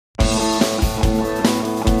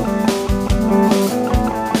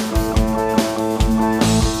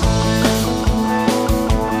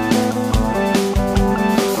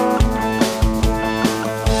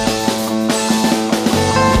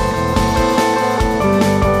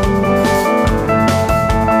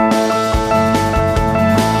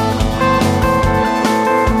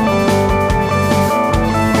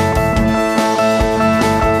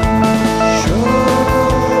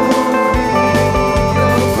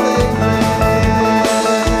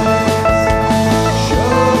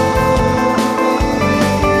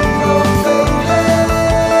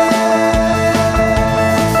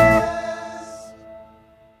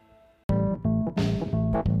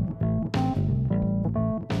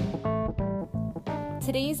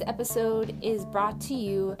Today's episode is brought to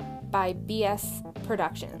you by BS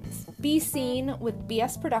Productions. Be seen with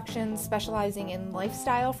BS Productions, specializing in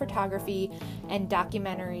lifestyle photography and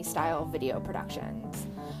documentary-style video productions.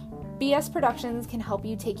 BS Productions can help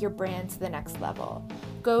you take your brand to the next level.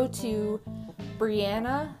 Go to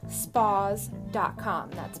BriannaSpaws.com.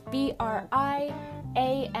 That's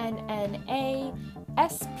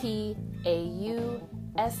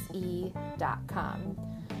BriannaSpause.com.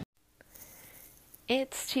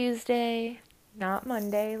 It's Tuesday, not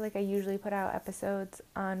Monday, like I usually put out episodes.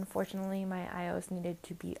 Unfortunately, my iOS needed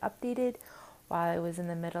to be updated while I was in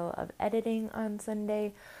the middle of editing on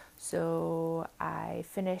Sunday, so I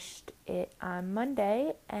finished it on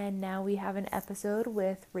Monday, and now we have an episode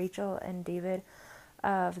with Rachel and David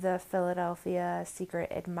of the Philadelphia Secret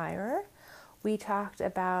Admirer. We talked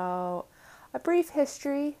about a brief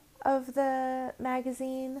history of the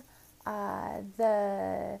magazine,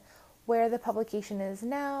 where the publication is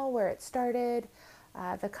now, where it started,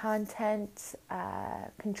 the content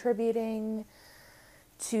contributing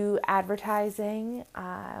to advertising.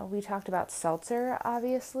 We talked about Seltzer,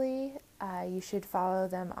 obviously. You should follow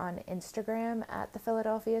them on Instagram at the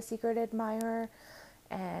Philadelphia Secret Admirer.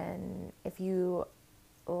 And if you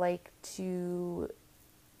like to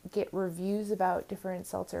get reviews about different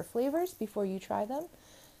seltzer flavors before you try them,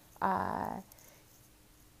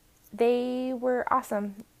 they were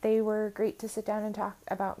awesome. They were great to sit down and talk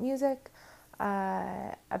about music,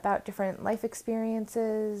 about different life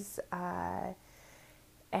experiences,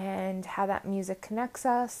 and how that music connects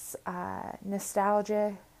us,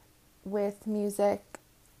 nostalgia with music.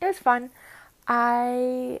 It was fun.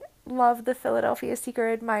 I love the Philadelphia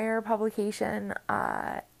Secret Admirer publication.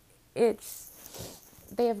 They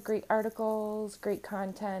have great articles, great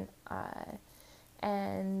content,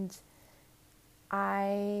 and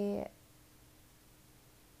I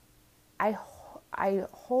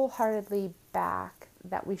wholeheartedly back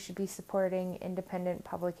that we should be supporting independent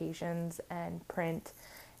publications and print,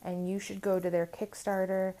 and you should go to their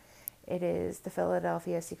Kickstarter. It is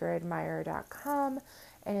thephiladelphiasecretadmirer.com,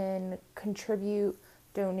 and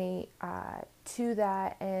donate to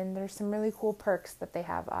that, and there's some really cool perks that they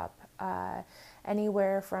have up,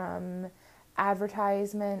 anywhere from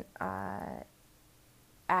advertisement,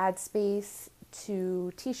 ad space,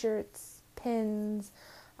 to t-shirts, pins,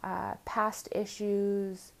 past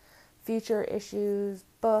issues, future issues,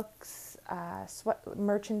 books,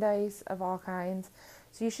 merchandise of all kinds.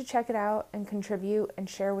 So you should check it out and contribute and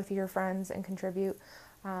share with your friends and contribute.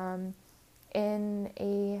 In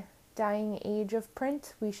a dying age of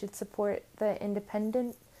print, we should support the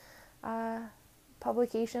independent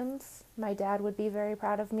publications. My dad would be very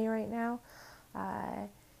proud of me right now.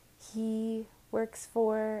 He works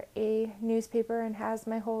for a newspaper and has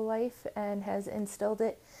my whole life, and has instilled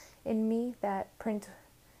it in me that print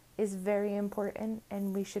is very important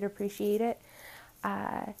and we should appreciate it.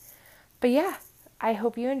 But yeah, I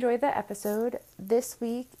hope you enjoyed the episode. This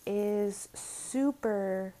week is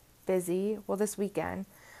super busy. Well, this weekend.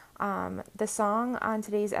 The song on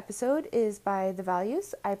today's episode is by The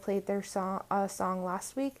Values. I played their song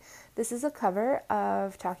last week. This is a cover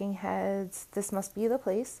of Talking Heads' This Must Be the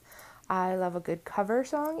Place. I love a good cover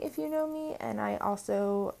song, if you know me, and I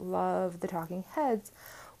also love the Talking Heads,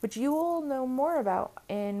 which you will know more about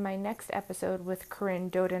in my next episode with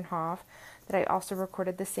Corinne Dodenhoff, that I also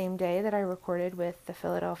recorded the same day that I recorded with the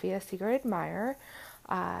Philadelphia Secret Admirer,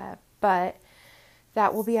 but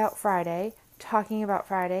that will be out Friday, talking about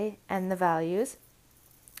Friday and The Values.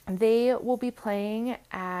 They will be playing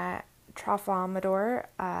at Tralfamadore,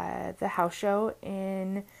 the house show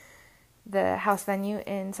in the house venue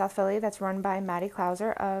in South Philly that's run by Maddie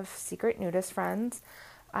Klauser of Secret Nudist Friends.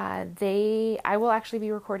 I will actually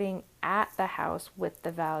be recording at the house with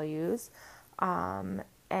The Values,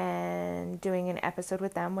 and doing an episode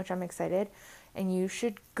with them, which I'm excited. And you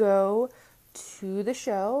should go to the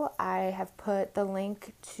show. I have put the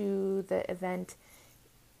link to the event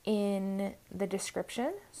in the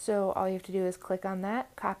description, so all you have to do is click on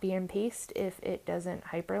that, copy and paste if it doesn't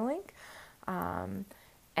hyperlink.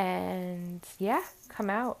 And yeah, come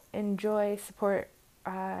out, enjoy, support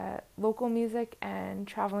local music and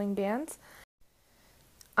traveling bands.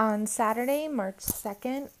 On Saturday, March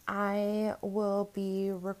 2nd, I will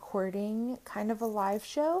be recording kind of a live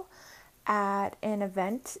show at an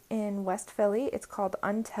event in West Philly. It's called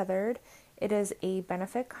Untethered. It is a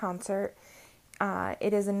benefit concert.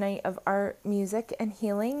 It is a night of art, music, and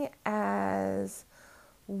healing as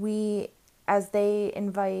they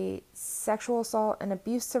invite sexual assault and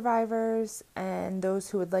abuse survivors and those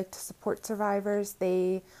who would like to support survivors.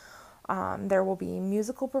 They There will be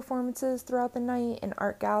musical performances throughout the night, an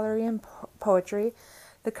art gallery, and poetry.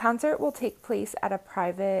 The concert will take place at a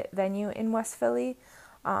private venue in West Philly,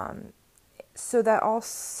 so that all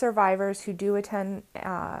survivors who do attend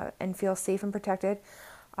and feel safe and protected.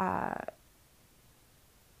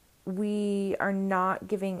 We are not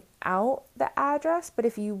giving out the address, but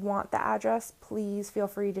if you want the address, please feel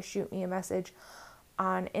free to shoot me a message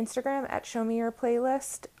on Instagram at Show Me Your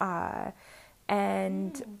Playlist,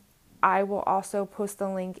 and I will also post the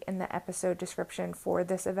link in the episode description for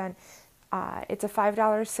this event. It's a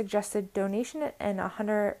 $5 suggested donation, and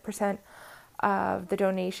 100% of the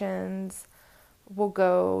donations will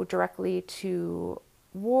go directly to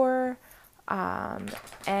war.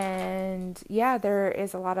 And yeah, there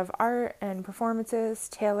is a lot of art and performances.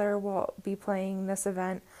 Taylor will be playing this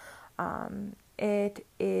event.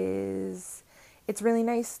 It's really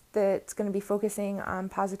nice that it's going to be focusing on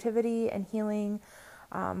positivity and healing,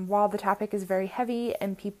 while the topic is very heavy,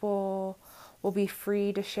 and people will be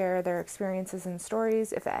free to share their experiences and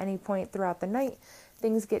stories. If at any point throughout the night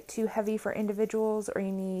things get too heavy for individuals or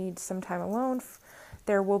you need some time alone,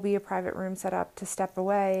 there will be a private room set up to step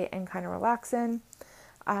away and kind of relax in.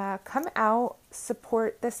 Come out,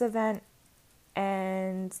 support this event,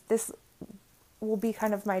 and this will be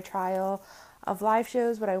kind of my trial of live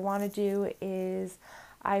shows. What I want to do is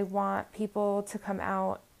I want people to come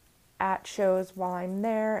out at shows while I'm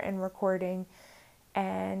there and recording,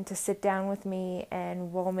 and to sit down with me,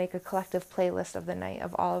 and we'll make a collective playlist of the night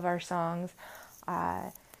of all of our songs.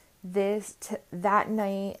 That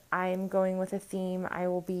night, I'm going with a theme. I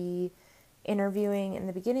will be interviewing in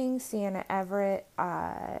the beginning Sienna Everett,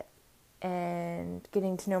 and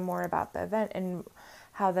getting to know more about the event and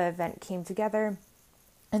how the event came together.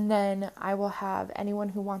 And then I will have anyone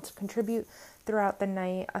who wants to contribute throughout the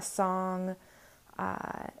night a song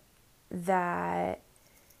that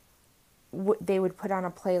they would put on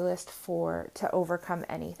a playlist to overcome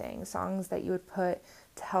anything. Songs that you would put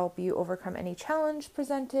to help you overcome any challenge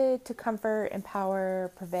presented, to comfort,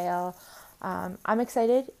 empower, prevail. I'm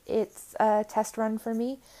excited. It's a test run for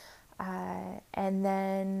me. And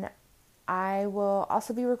then I will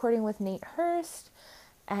also be recording with Nate Hurst,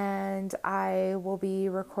 and I will be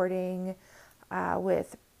recording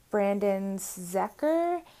with Brandon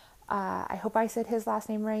Zecker. I hope I said his last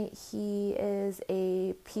name right. He is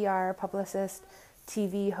a PR publicist,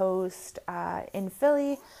 TV host in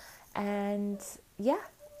Philly. And yeah,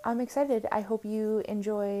 I'm excited. I hope you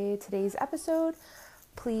enjoy today's episode.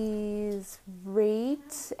 Please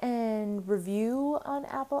rate and review on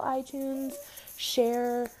Apple iTunes.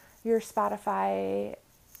 Share your Spotify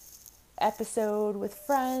episode with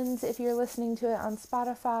friends if you're listening to it on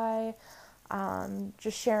Spotify.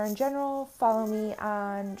 Just share in general. Follow me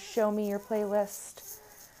on Show Me Your Playlist.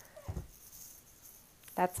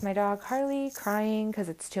 That's my dog Harley crying because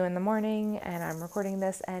it's 2 a.m. and I'm recording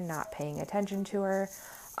this and not paying attention to her.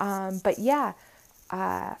 But yeah,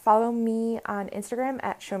 follow me on Instagram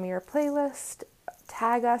at Show Me Your Playlist.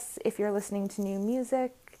 Tag us if you're listening to new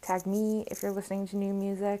music. Tag me if you're listening to new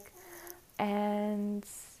music. And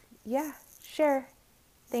yeah, share.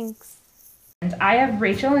 Thanks. And I have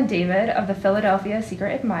Rachel and David of the Philadelphia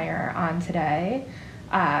Secret Admirer on today.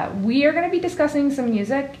 We are going to be discussing some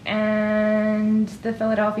music and the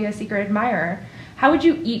Philadelphia Secret Admirer. How would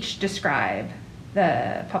you each describe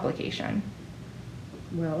the publication?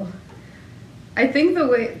 Well, I think the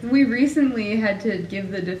way we recently had to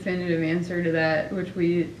give the definitive answer to that, which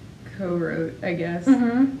we co-wrote, I guess,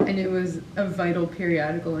 and it was a vital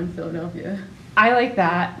periodical in Philadelphia. I like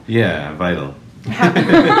that. Yeah, vital.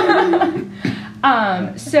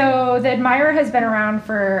 So the Admirer has been around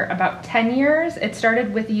for about 10 years. It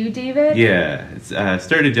started with you, David? Yeah, it's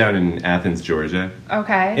started down in Athens, Georgia.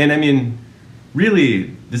 Okay. And I mean,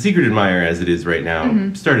 really, the Secret Admirer as it is right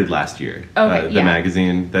now started last year. Okay, the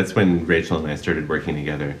magazine, that's when Rachel and I started working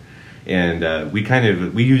together. And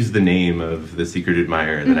we used the name of the Secret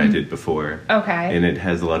Admirer that I did before. Okay. And it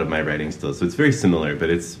has a lot of my writing still. So it's very similar, but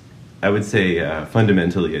it's, I would say,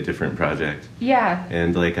 fundamentally a different project. Yeah.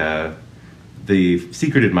 And the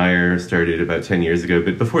Secret Admirer started about 10 years ago,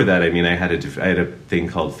 but before that, I mean, I had a thing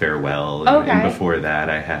called Farewell, and before that,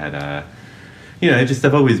 I had,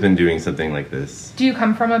 I've always been doing something like this. Do you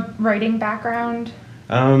come from a writing background?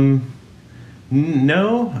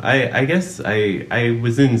 No, I guess I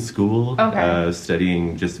was in school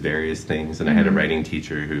studying just various things, and I had a writing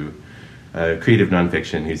teacher creative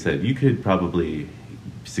nonfiction, who said, you could probably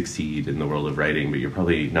succeed in the world of writing, but you're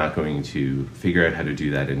probably not going to figure out how to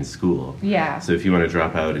do that in school. Yeah. So if you want to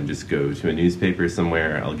drop out and just go to a newspaper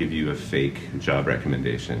somewhere, I'll give you a fake job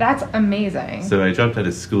recommendation. That's amazing. So I dropped out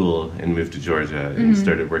of school and moved to Georgia and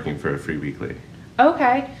started working for a free weekly.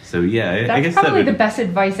 Okay. So yeah, That's I guess probably that would, the best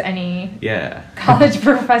advice any yeah. college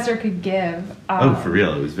professor could give. Oh, for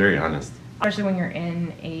real, it was very honest. Especially when you're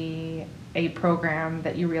in a program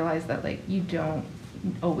that you realize that like you don't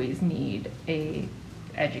always need a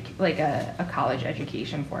college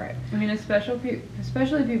education for it. I mean, especially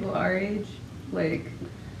people our age, like,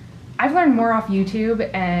 I've learned more off YouTube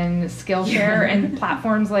and Skillshare and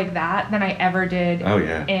platforms like that than I ever did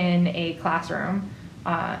in a classroom,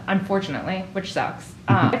 unfortunately, which sucks.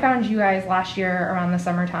 I found you guys last year around the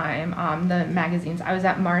summertime, the magazines. I was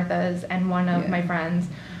at Martha's and one of my friends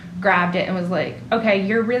grabbed it and was like, okay,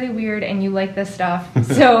 you're really weird and you like this stuff,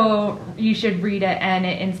 so you should read it, and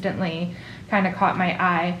it instantly kind of caught my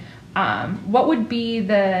eye. What would be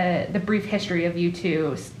the brief history of you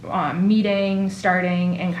two meeting,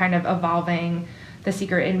 starting, and kind of evolving The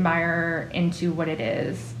Secret Admirer into what it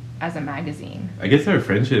is as a magazine? I guess our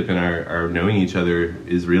friendship and our knowing each other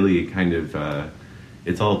is really kind of,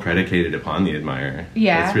 it's all predicated upon the Admirer.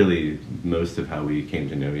 Yeah. That's really most of how we came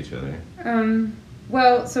to know each other.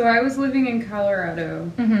 Well, so I was living in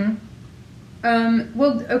Colorado.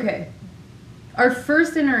 Well, okay. Our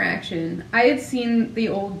first interaction, I had seen the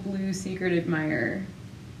old blue Secret Admirer,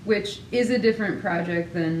 which is a different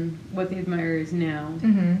project than what the Admirer is now.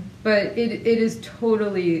 But it is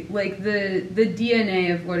totally, like, the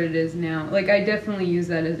DNA of what it is now. Like, I definitely use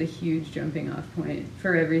that as a huge jumping off point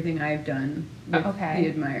for everything I've done with the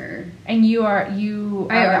Admirer. And you are the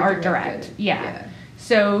art direct. Yeah.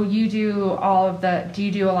 So you do do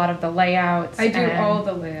you do a lot of the layouts? I do all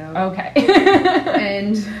the layout. Okay.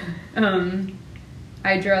 And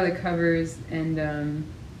I draw the covers and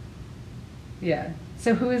yeah.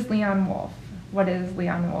 So who is Leon Wolf? What is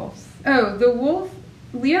Leon Wolf's? Oh,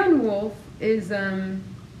 Leon Wolf is a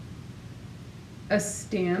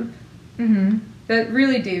stamp. That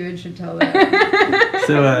really David should tell that.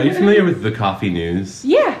 So are you familiar with the Coffee News?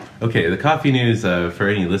 Yeah. Okay, the Coffee News, for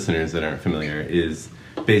any listeners that aren't familiar, is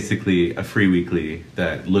basically a free weekly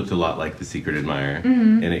that looked a lot like The Secret Admirer,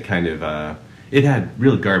 and it kind of it had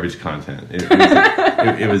real garbage content.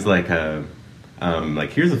 It was like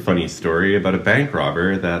here's a funny story about a bank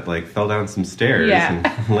robber that like fell down some stairs and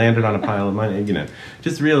landed on a pile of money. You know,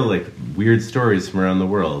 just real like weird stories from around the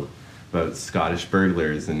world about Scottish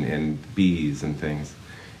burglars and bees and things.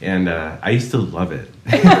 And I used to love it.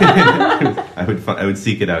 I would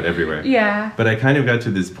seek it out everywhere. Yeah. But I kind of got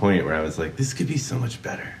to this point where I was like, this could be so much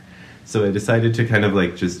better. So I decided to kind of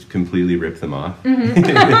like just completely rip them off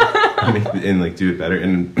and like do it better.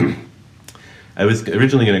 And I was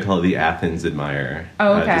originally going to call it the Athens Admirer.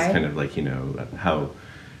 Oh, okay. Just kind of like, you know, how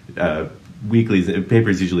weeklies,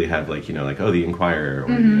 papers usually have like, you know, like, oh, the Inquirer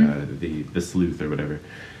or the Sleuth or whatever.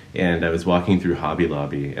 And I was walking through Hobby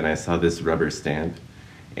Lobby and I saw this rubber stamp.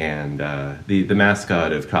 And the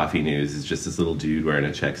mascot of Coffee News is just this little dude wearing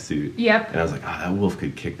a check suit. Yep. And I was like, oh, that wolf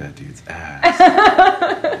could kick that dude's ass.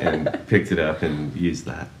 And picked it up and used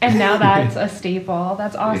that. And now that's a staple.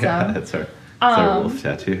 That's awesome. Yeah, that's our wolf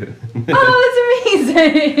tattoo. Oh, that's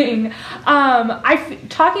amazing.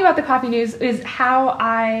 Talking about the Coffee News is how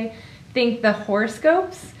I think the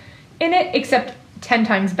horoscopes in it, except 10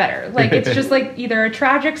 times better. Like, it's just like either a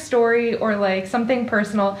tragic story or like something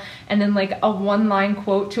personal and then like a one-line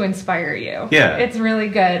quote to inspire you. Yeah. It's really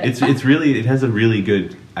good. It's really, it has a really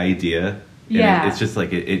good idea. Yeah. It's just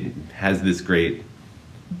like, it has this great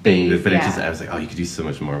thing, Base, but I was like, oh, you could do so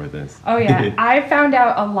much more with this. Oh yeah. I found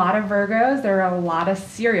out a lot of Virgos, there are a lot of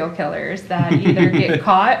serial killers that either get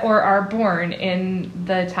caught or are born in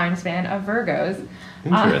the time span of Virgos.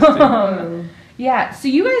 Interesting. Yeah, so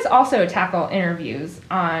you guys also tackle interviews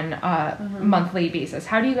on a monthly basis.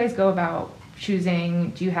 How do you guys go about choosing?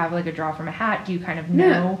 Do you have like a draw from a hat? Do you kind of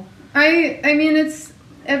know? I mean, it's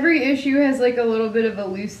every issue has like a little bit of a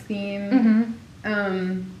loose theme,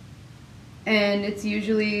 and it's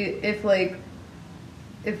usually if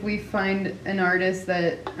we find an artist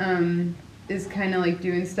that is kind of like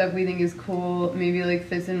doing stuff we think is cool, maybe like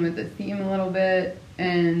fits in with the theme a little bit,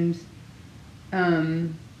 and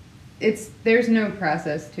there's no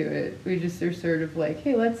process to it. We just are sort of like,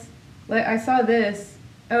 hey, I saw this.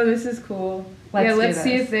 Oh, this is cool. Let's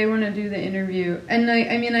see if they want to do the interview. And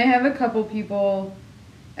I mean, I have a couple people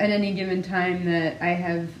at any given time that I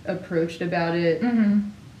have approached about it.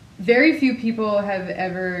 Very few people have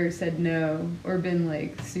ever said no or been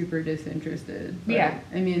like super disinterested. But, Yeah.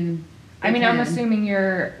 I mean, I mean, I'm can. assuming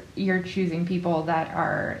you're choosing people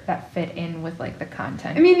that fit in with like the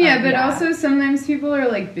content. I mean, yeah, but also sometimes people are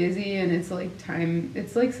like busy and it's like time.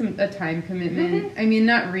 It's like a time commitment. Mm-hmm. I mean,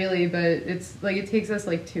 not really, but it's like it takes us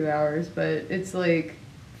like 2 hours, but it's like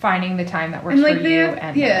finding the time that works and like for they you. have,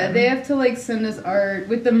 And yeah, them. they have to like send us art.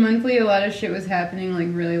 With the monthly, a lot of shit was happening like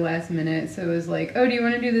really last minute. So it was like, oh, do you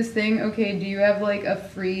want to do this thing? Okay, do you have like a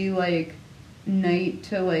free like night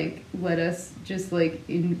to like let us just like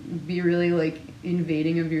be really like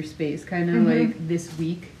invading of your space kind of like this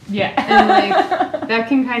week? Yeah. And like that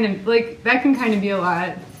can kind of be a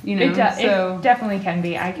lot, you know. It definitely can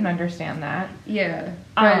be. I can understand that. Yeah.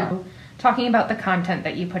 Talking about the content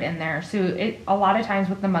that you put in there, so a lot of times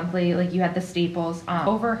with the monthly, like you had the staples,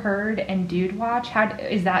 Overheard and Dude Watch. How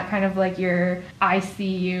is that kind of like your I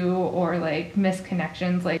See You or like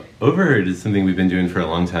misconnections? Like Overheard is something we've been doing for a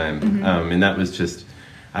long time, and that was just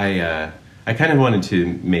I kind of wanted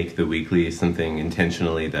to make the weekly something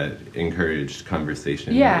intentionally that encouraged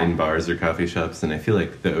conversation in bars or coffee shops, and I feel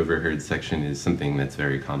like the Overheard section is something that's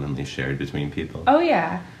very commonly shared between people. Oh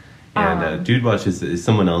yeah. And Dude Watch is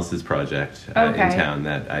someone else's project in town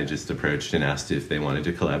that I just approached and asked if they wanted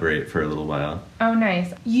to collaborate for a little while. Oh,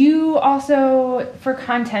 nice. You also, for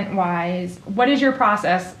content-wise, what is your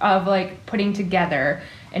process of like putting together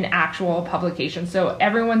an actual publication? So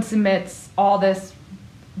everyone submits all this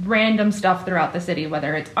random stuff throughout the city,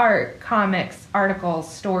 whether it's art, comics, articles,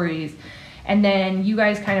 stories, and then you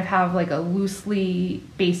guys kind of have like a loosely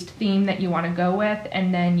based theme that you want to go with,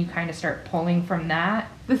 and then you kind of start pulling from that.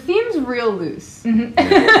 The theme's real loose. And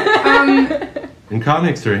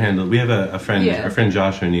comics are handled. We have a friend, our friend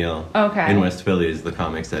Josh O'Neill in West Philly is the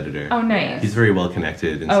comics editor. Oh, nice. He's very well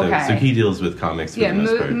connected, and so he deals with comics for the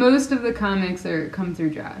most part. Most of the comics come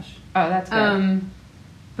through Josh. Oh, that's good.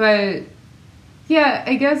 But yeah,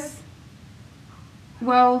 I guess.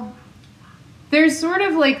 Well, there's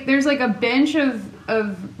like a bench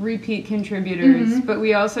of repeat contributors, but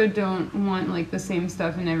we also don't want like the same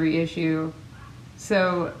stuff in every issue.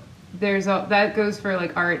 So that goes for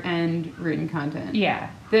like art and written content.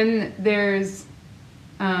 Yeah. Then there's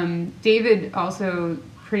David also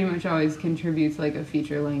pretty much always contributes like a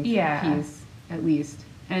feature length piece at least.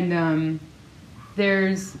 And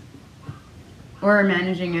there's our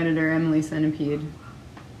managing editor Emily Centipede.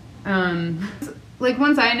 Like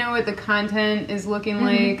once I know what the content is looking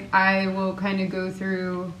like, I will kind of go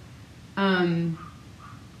through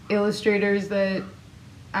illustrators that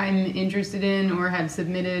I'm interested in or have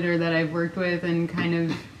submitted or that I've worked with and kind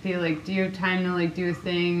of be like, do you have time to like do a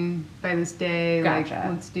thing by this day? Gotcha. Like,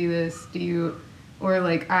 let's do this. Or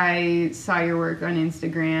like, I saw your work on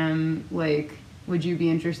Instagram, like, would you be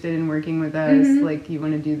interested in working with us? Like, you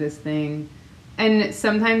want to do this thing? And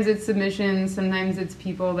sometimes it's submissions, sometimes it's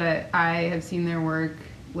people that I have seen their work,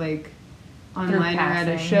 like, online or at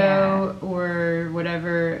a show or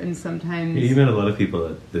whatever, and sometimes... You met a lot of people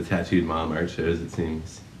at the Tattooed Mom art shows, it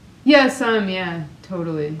seems. Yeah,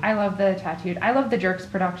 totally. I love the Tattooed. I love the Jerks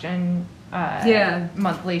production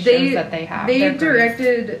monthly shows that they have. They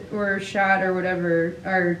directed or shot or whatever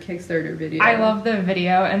our Kickstarter video. I love the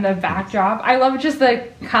video and the backdrop. I love just the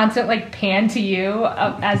constant like pan to you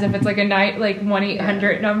as if it's like a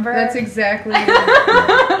 1-800 number. That's exactly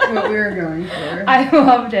what we were going for. I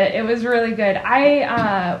loved it. It was really good.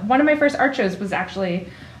 One of my first art shows was actually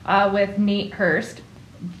with Nate Hurst,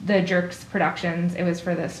 the Jerks Productions. It was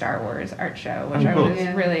for the Star Wars art show, which I was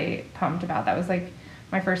really pumped about. That was like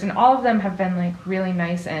my first, and all of them have been like really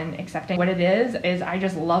nice and accepting. What it is I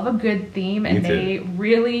just love a good theme, and they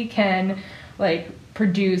really can like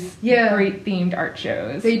produce great themed art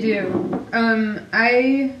shows. They do.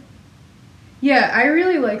 I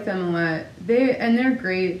really like them a lot. They're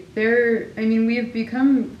great. We've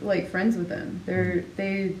become like friends with them.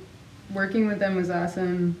 Working with them was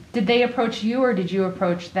awesome. Did they approach you or did you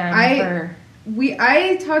approach them? I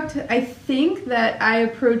think that I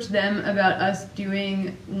approached them about us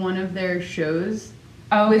doing one of their shows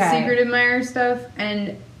with Secret Admirer stuff,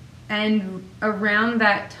 and around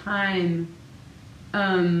that time,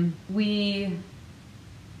 we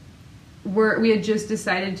had just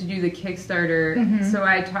decided to do the Kickstarter, so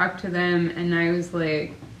I talked to them, and I was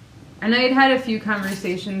like, and I had a few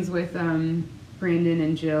conversations with Brandon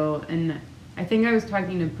and Jill, and I think I was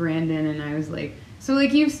talking to Brandon, and I was like, so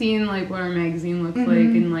like you've seen like what our magazine looks like,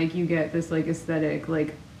 and like you get this like aesthetic,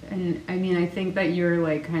 like, and I mean I think that your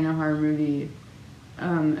like kind of horror movie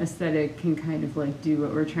aesthetic can kind of like do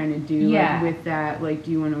what we're trying to do like, with that, like,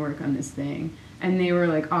 do you want to work on this thing? and they were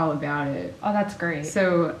like all about it. Oh, that's great.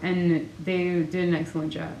 So, and they did an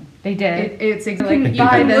excellent job. They did. It's Like, exactly, you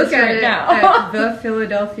buy can this look at right it now. at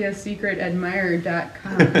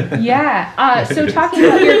thephiladelphiasecretadmirer.com. Yeah. So talking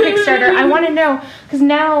about your Kickstarter, I want to know, because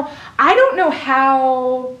now I don't know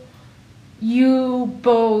how you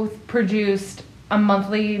both produced a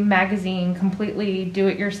monthly magazine, completely do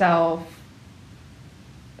it yourself,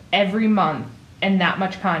 every month, and that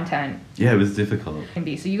much content. Yeah, it was difficult. Can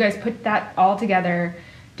be. So you guys put that all together,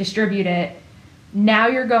 distribute it. Now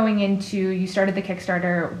you're going into, you started the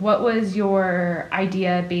Kickstarter. What was your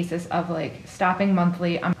idea basis of like stopping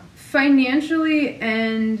monthly? Financially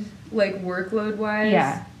and like workload wise,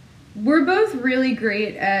 Yeah. we're both really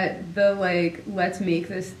great at the like, let's make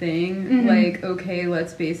this thing. Mhm. Like, okay,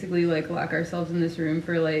 let's basically like lock ourselves in this room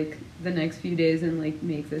for like the next few days and like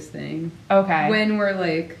make this thing. Okay. When we're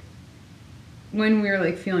like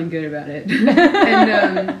feeling good about it.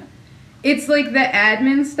 And it's like the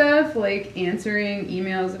admin stuff, like answering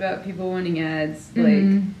emails about people wanting ads,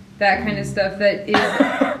 like that kind of stuff that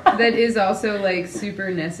is also like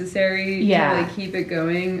super necessary Yeah. to like keep it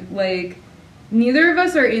going. Like neither of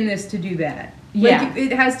us are in this to do that. Yeah. Like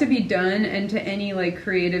it has to be done, and to any like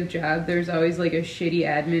creative job there's always like a shitty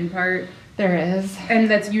admin part, There is. and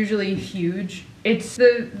that's usually huge. It's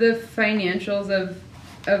The financials of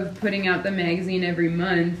putting out the magazine every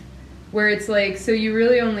month, where it's like, so you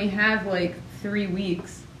really only have like 3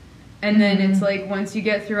 weeks, and then it's like once you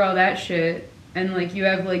get through all that shit and like you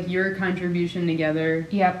have like your contribution together,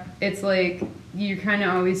 yep. it's like you're kind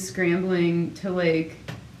of always scrambling to like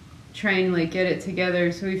try and like get it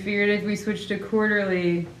together. So we figured if we switched to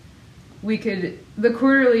quarterly, the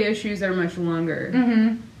quarterly issues are much longer.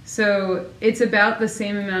 Mm-hmm. So it's about the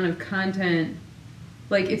same amount of content.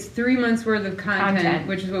 Like it's 3 months worth of content,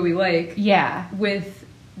 which is what we like, Yeah. with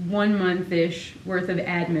 1 month-ish worth of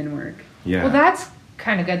admin work. Yeah. Well, that's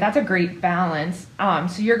kind of good. That's a great balance.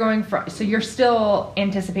 So you're still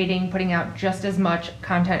anticipating putting out just as much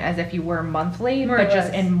content as if you were monthly, More or but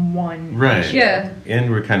just less. in one Right. issue. Yeah. And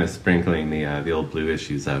we're kind of sprinkling the old blue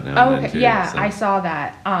issues out now. Oh, and then, okay. too, Yeah, so. I saw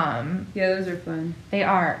that. Yeah, those are fun. They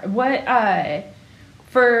are.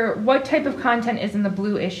 For what type of content is in the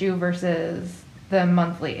blue issue versus the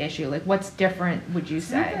monthly issue? Like, what's different, would you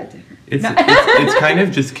say? It's kind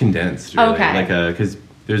of just condensed, really. Okay. Like, because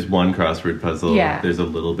there's one crossword puzzle. Yeah. There's a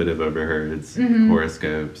little bit of overheards,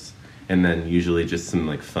 horoscopes, and then usually just some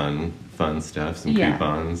like fun stuff, some Yeah.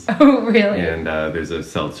 coupons. Oh, really? And there's a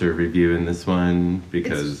seltzer review in this one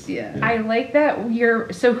because yeah. I like that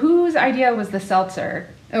so whose idea was the seltzer?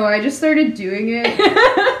 Oh, I just started doing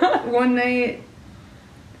it one night.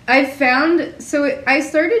 I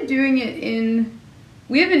started doing it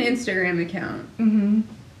we have an Instagram account. Mm-hmm.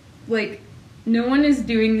 Like, no one is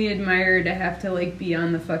doing the Admirer to have to like be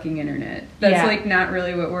on the fucking internet. That's Yeah. like not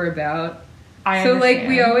really what we're about. I So like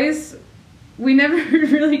understand. we never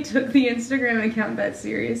really took the Instagram account that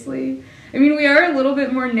seriously. I mean, we are a little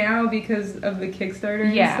bit more now because of the Kickstarter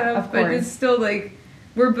and Yeah, stuff, of but course. it's still like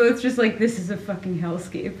we're both just like, this is a fucking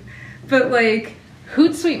hellscape. But like,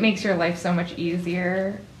 Hootsuite makes your life so much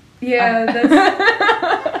easier. yeah,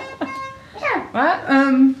 that's What?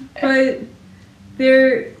 but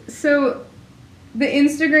so the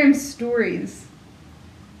Instagram stories.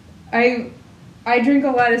 I drink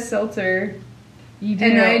a lot of seltzer. You do.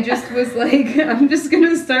 And I just was like, I'm just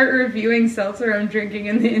gonna start reviewing seltzer I'm drinking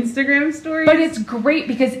in the Instagram stories. But it's great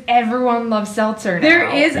because everyone loves seltzer now. There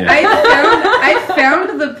is. Yeah. I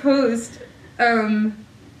found the post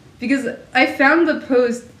because I found the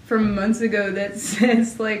post from months ago that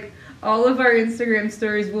says like, all of our Instagram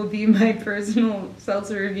stories will be my personal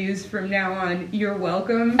seltzer reviews from now on. You're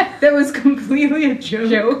welcome. That was completely a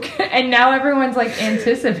joke. And now everyone's like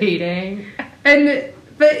anticipating.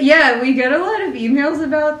 But yeah, we get a lot of emails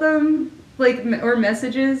about them, like, or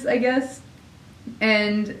messages, I guess.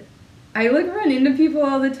 And I like run into people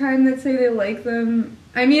all the time that say they like them.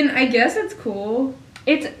 I mean, I guess it's cool.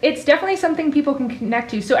 It's definitely something people can connect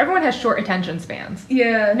to. So everyone has short attention spans.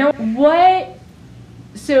 Yeah. No, what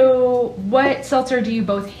seltzer do you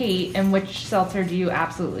both hate and which seltzer do you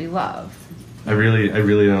absolutely love? I really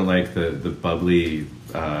don't like the bubbly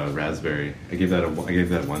raspberry. I gave that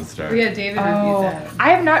 1 star. Oh, yeah, David reviewed that. I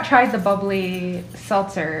have not tried the bubbly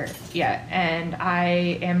seltzer yet, and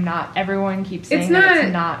I am not. Everyone keeps saying that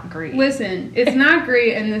it's not great. Listen, it's not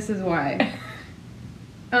great, and this is why.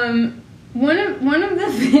 One of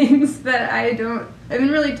the things that I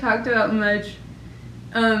haven't really talked about much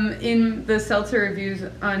in the seltzer reviews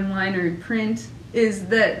online or in print is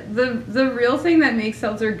that the real thing that makes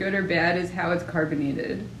seltzer good or bad is how it's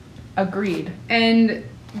carbonated. Agreed. And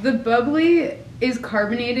the bubbly is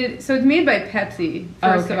carbonated. So it's made by Pepsi,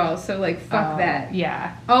 first of all. So, like, fuck that.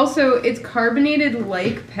 Yeah. Also, it's carbonated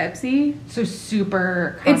like Pepsi. So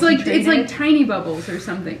super It's concentrated. like tiny bubbles or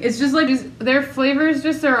something. It's just like, their flavors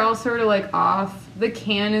just are all sort of, like, off. The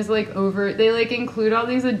can is, like, over. They, like, include all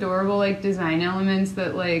these adorable, like, design elements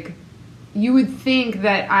that, like, you would think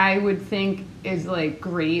that I would think is, like,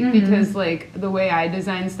 great. Because, like, the way I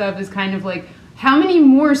design stuff is kind of, like, how many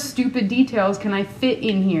more stupid details can I fit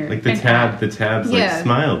in here? Like the tab's like,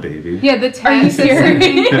 smile, baby. Yeah, the tab.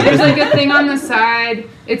 There's like a thing on the side.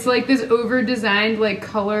 It's like this over-designed like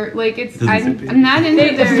color. Like it's. I'm not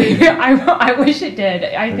into their. I wish it did.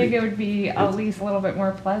 I think it would be at least a little bit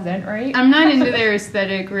more pleasant, right? I'm not into their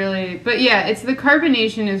aesthetic really, but yeah, it's the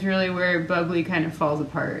carbonation is really where Bubbly kind of falls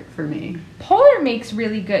apart for me. Polar makes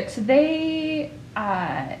really good. So they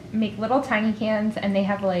make little tiny cans, and they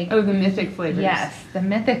have like the mythic flavors. Yes, the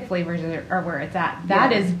mythic flavors are where it's at.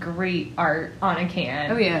 That is great art on a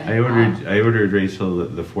can. Oh yeah. I ordered Rachel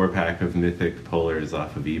the 4-pack of mythic Polars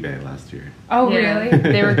off of eBay last year. Oh Yeah, really?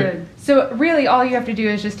 They were good. So really, all you have to do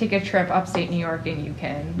is just take a trip upstate New York, and you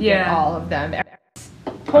can get all of them.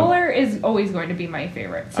 Polar is always going to be my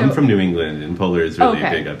favorite. So, I'm from New England, and Polar is really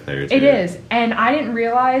big up there, too. It is. And I didn't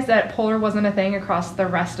realize that Polar wasn't a thing across the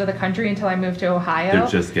rest of the country until I moved to Ohio. They're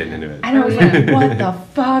just getting into it. And I was like, what the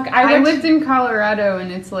fuck? I lived in Colorado, and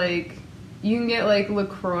it's like, you can get like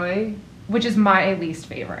LaCroix. Which is my least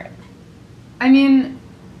favorite. I mean,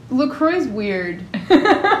 LaCroix's weird.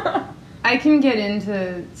 I can get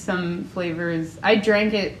into some flavors. I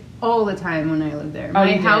drank it all the time when I lived there.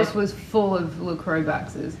 My house was full of LaCroix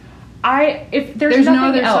boxes. If there's nothing no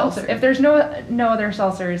other else, seltzer. if there's no other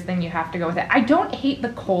seltzers, then you have to go with it. I don't hate the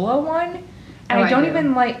cola one, and I don't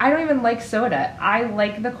even like soda. I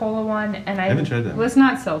like the cola one, and I haven't tried that. Well, it's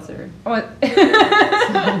not seltzer. It's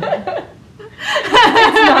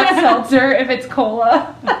not seltzer if it's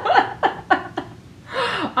cola.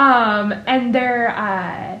 And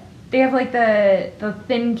they have like the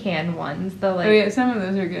thin can ones. Some of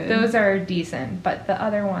those are good. Those are decent, but the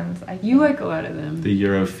other ones you like a lot of them. The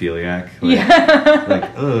Europhiliac. Like,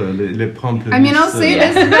 le pamplemousse. I mean, I'll say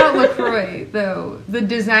this about LaCroix though: the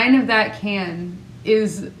design of that can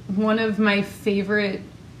is one of my favorite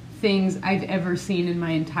things I've ever seen in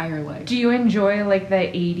my entire life. Do you enjoy like the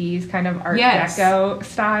 80s kind of Art Deco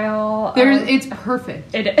style? It's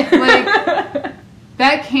perfect.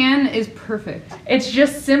 That can is perfect. It's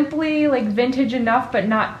just simply like vintage enough, but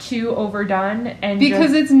not too overdone. And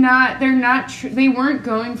because they weren't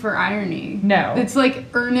going for irony. No. It's like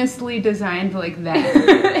earnestly designed like that.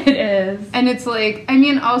 It is. And it's like, I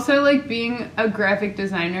mean, also like being a graphic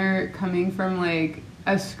designer coming from like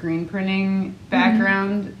a screen printing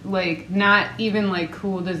background, like not even like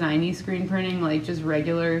cool designy screen printing, like just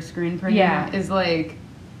regular screen printing is like,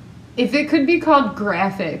 if it could be called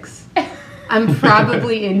graphics, I'm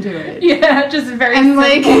probably into it. Yeah, just very simple.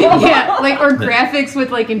 Like or graphics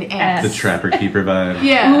with like an S. The Trapper Keeper vibe.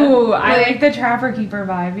 Yeah. Ooh, I like the Trapper Keeper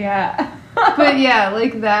vibe, yeah. But yeah,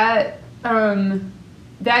 like that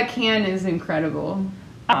that can is incredible.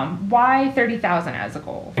 Why 30,000 as a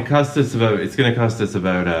goal? It's going to cost us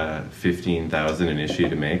about 15,000 an issue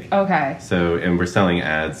to make. Okay. So, and we're selling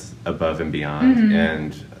ads above and beyond,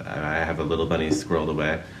 and I have a little bunny squirreled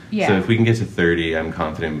away. Yeah. So if we can get to 30, I'm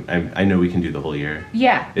confident. I know we can do the whole year.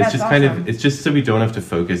 Yeah, it's just awesome. It's just so we don't have to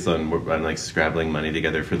focus on like scrabbling money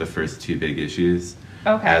together for the first 2 big issues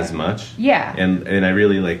as much. Yeah. And I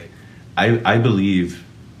really I believe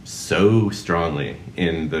so strongly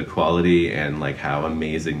in the quality and like how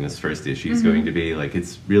amazing this first issue is going to be. Like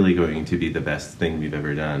it's really going to be the best thing we've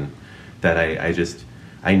ever done. That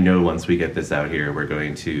I know once we get this out here, we're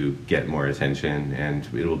going to get more attention, and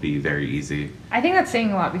it will be very easy. I think that's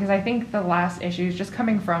saying a lot, because I think the last issues, just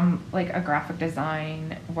coming from like a graphic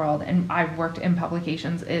design world, and I've worked in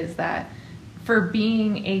publications, is that for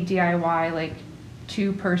being a DIY like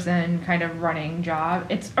 2-person kind of running job,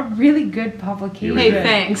 it's a really good publication. Hey,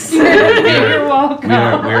 thanks. You're welcome.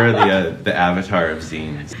 We're the avatar of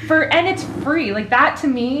zines. And it's free. Like that to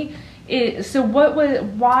me.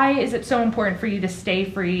 Why is it so important for you to stay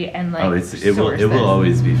free and like? It will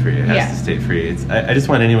always be free. It has to stay free. I just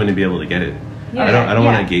want anyone to be able to get it. Yeah. I don't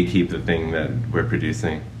want to gatekeep the thing that we're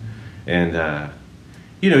producing, and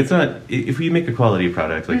it's not. If we make a quality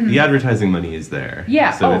product, like the advertising money is there.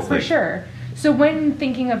 Yeah. So for sure. So when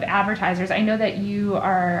thinking of advertisers, I know that you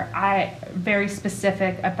are very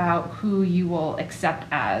specific about who you will accept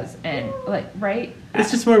as, and like, right?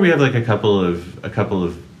 It's just more we have like a couple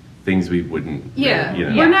of things we wouldn't. Yeah,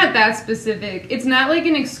 we're not that specific. It's not like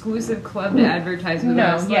an exclusive club to advertise with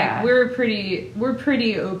us. Like, we're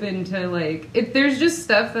pretty open to like, if there's just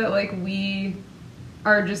stuff that like we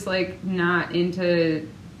are just like not into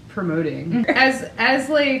promoting as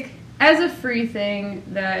a free thing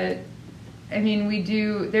that, I mean,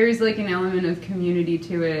 there's like an element of community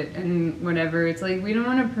to it and whatever. It's like we don't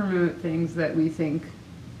want to promote things that we think,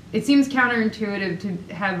 it seems counterintuitive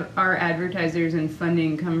to have our advertisers and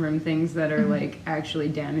funding come from things that are like actually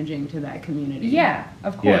damaging to that community. Yeah,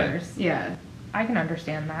 of course. Yeah. I can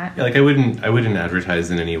understand that. Yeah, like I wouldn't advertise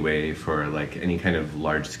in any way for like any kind of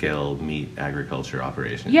large scale meat agriculture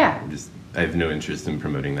operation. Yeah. I have no interest in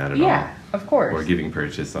promoting that at all. Yeah, of course. Or giving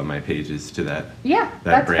purchase on my pages to that. Yeah, that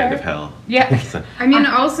that's brand fair. of hell. Yeah. So- I mean,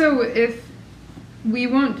 also, if we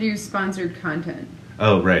won't do sponsored content.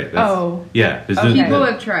 Oh right. Yeah. Okay. People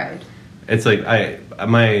have tried. It's like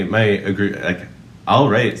I'll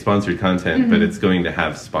write sponsored content, but it's going to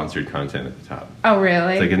have sponsored content at the top. Oh,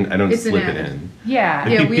 really? It's like I don't It's an slip it ad. in. Yeah.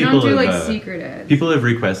 Like, Yeah, we don't people do have, like secret ads. People have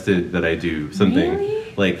requested that I do something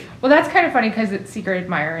Really? like Well, that's kind of funny because it's secret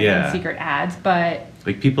admiring Yeah. and secret ads, but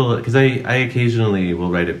people, because I occasionally will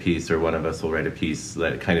write a piece, or one of us will write a piece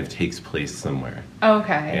that kind of takes place somewhere,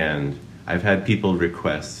 okay. and I've had people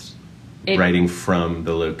request It- writing from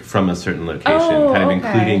from a certain location, Oh, kind of okay.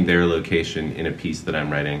 including their location in a piece that I'm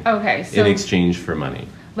writing Okay, so in exchange for money.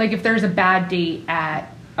 like if there's a bad date at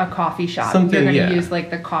a coffee shop, Something, you're going to yeah. use like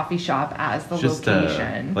the coffee shop as the Just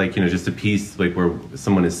location. like just a piece like where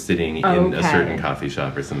someone is sitting in a Okay. certain coffee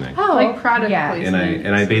shop or something. Oh, Like product yeah. placement.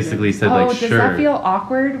 And I basically said Oh, like does sure. that feel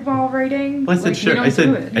awkward while writing? Well, I said Like, you sure. don't I said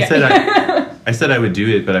do it. I said I said I would do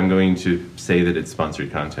it, but I'm going to say that it's sponsored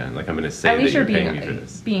content. Like I'm going to say At that least you're you're paying me for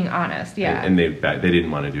this. being honest, yeah. And they didn't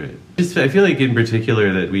want to do it. Just I feel like in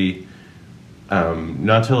particular that we,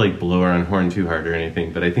 not to like blow our own horn too hard or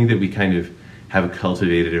anything, but I think that we kind of have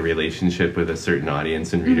cultivated a relationship with a certain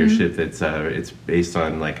audience and readership that's it's based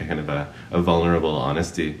on like a kind of a vulnerable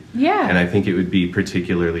honesty. Yeah. And I think it would be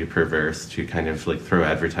particularly perverse to kind of like throw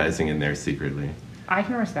advertising in there secretly. I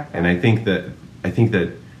can respect that. And I think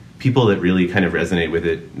that people that really kind of resonate with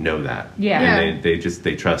it know that. Yeah. And they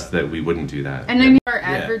trust that we wouldn't do that. And I mean, our Yeah.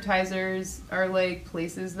 advertisers are like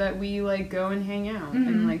places that we like go and hang out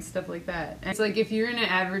and like stuff like that. And it's like if you're gonna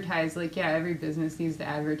advertise, like every business needs to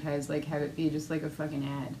advertise, like have it be just like a fucking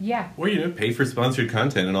ad. yeah. Or pay for sponsored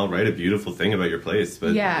content, and I'll write a beautiful thing about your place.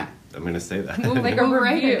 But Yeah. I'm going to say that. Well, like a We'll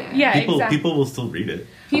write review. an ad. Yeah, people exactly. people will still read it.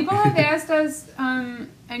 People have asked us.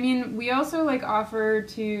 I mean, we also like offer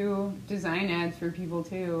to design ads for people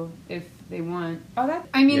too if they want. Oh, that.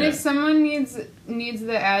 I mean, Yeah. if someone needs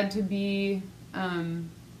the ad to be,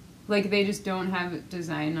 like they just don't have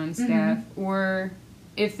design on staff, or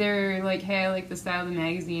if they're like, hey, I like the style of the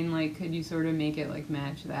magazine, like, could you sort of make it like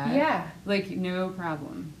match that? Yeah. Like, no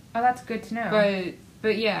problem. Oh, that's good to know.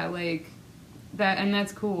 But yeah, like that, and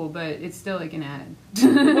that's cool, but it's still like an ad.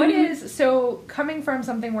 What is so coming from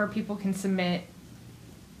something where people can submit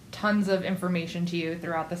tons of information to you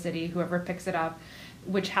throughout the city, whoever picks it up,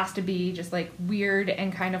 which has to be just like weird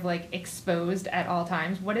and kind of like exposed at all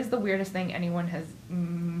times. What is the weirdest thing anyone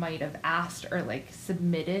might have asked or like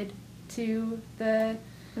submitted to the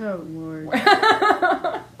Oh Lord.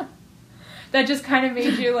 that just kind of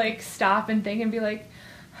made you like stop and think and be like,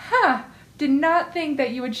 huh, did not think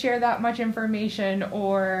that you would share that much information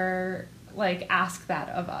or like ask that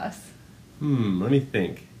of us. Let me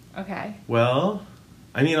think. Okay. Well,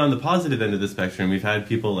 I mean, on the positive end of the spectrum, we've had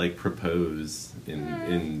people like propose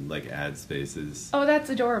in like ad spaces, Oh, that's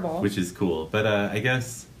adorable. which is cool. But I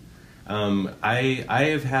guess I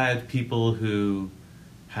have had people who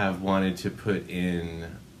have wanted to put in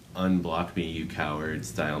 "unblock me, you coward"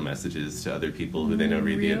 style messages to other people who they know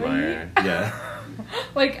read the Really? Admirer. Yeah,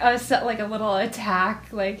 like a little attack,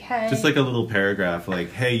 like, hey. just like a little paragraph,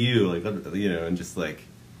 like "Hey, you," like and just like.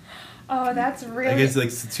 Oh, that's really. I guess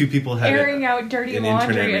like two people had airing out dirty an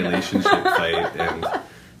laundry internet and- relationship fight, and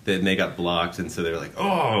then they got blocked, and so they're like,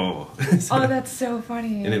 oh. Oh, that's so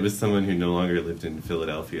funny. And it was someone who no longer lived in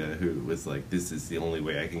Philadelphia who was like, this is the only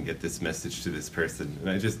way I can get this message to this person. And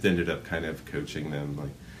I just ended up kind of coaching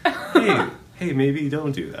them, like, hey, maybe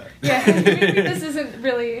don't do that. Yeah, maybe this isn't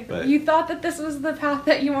really. But- you thought that this was the path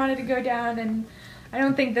that you wanted to go down, and I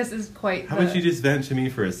don't think this is quite. How about you just vent to me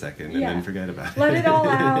for a second and Yeah. then forget about it? Let it all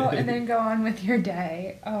out and then go on with your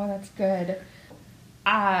day. Oh, that's good.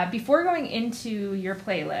 Before going into your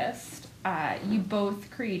playlist, you both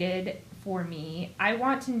created for me. I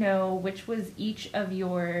want to know which was each of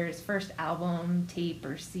yours first album, tape,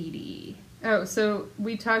 or CD. Oh, so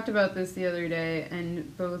we talked about this the other day,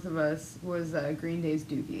 and both of us was Green Day's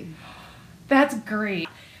Dookie. That's great.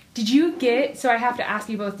 Did you get, so I have to ask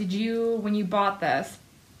you both, did you, when you bought this,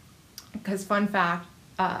 because fun fact,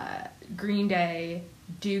 Green Day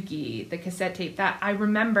Dookie, the cassette tape, that I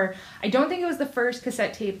remember. I don't think it was the first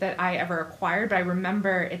cassette tape that I ever acquired, but I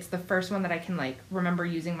remember it's the first one that I can like remember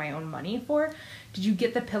using my own money for. Did you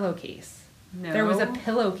get the pillowcase? No. There was a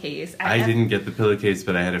pillowcase. I didn't get the pillowcase,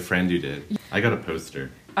 but I had a friend who did. I got a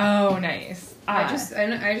poster. Oh, nice. I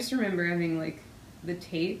just remember having like the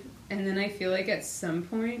tape, and then I feel like at some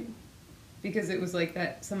point, because it was like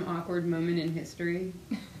that some awkward moment in history,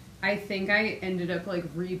 I think I ended up like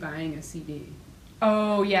rebuying a CD.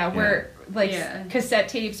 Oh yeah, where like Yeah. cassette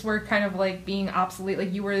tapes were kind of like being obsolete.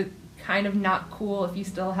 Like you were kind of not cool if you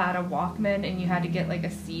still had a Walkman and you had to get like a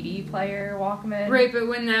CD player Walkman. Right, but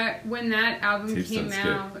when that album Tape came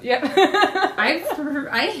sounds good. out, Yep.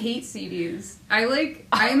 I hate CDs.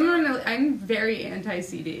 I'm very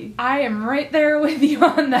anti-CD. I am right there with you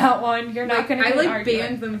on that one. You're not Like, going to I like argue it.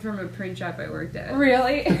 banned them from a print shop I worked at.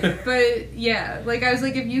 Really? But yeah, like I was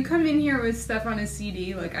like, if you come in here with stuff on a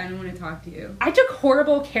CD, like I don't want to talk to you. I took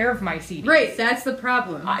horrible care of my CDs. Right, that's the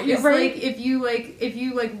problem. It's right. like if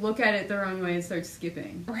you look at it the wrong way and start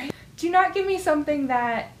skipping. Right. Do not give me something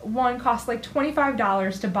that one costs like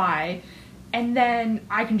 $25 to buy, and then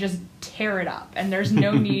I can just tear it up, and there's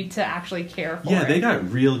no need to actually care for it. Yeah, they got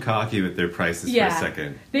real cocky with their prices Yeah. for a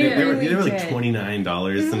second. They They were really like did.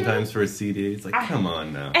 $29 sometimes for a CD. It's like, come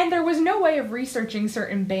on now. And there was no way of researching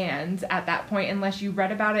certain bands at that point unless you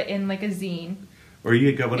read about it in like a zine. Or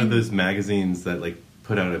you got one of those magazines that like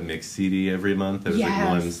put out a mix CD every month. That was like Yes.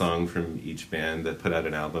 one song from each band that put out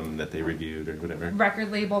an album that they reviewed or whatever.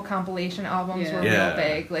 Record label compilation albums Yeah. were Yeah. real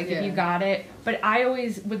big, like if Yeah. you got it. But I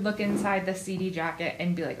always would look inside the CD jacket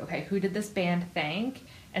and be like, okay, who did this band thank?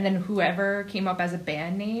 And then whoever came up as a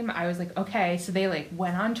band name, I was like, okay, so they like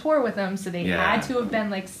went on tour with them, so they Yeah. had to have been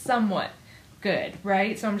like somewhat good,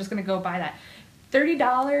 right? So I'm just gonna go buy that.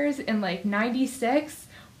 $30 in like 96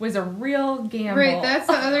 was a real gamble. Right, that's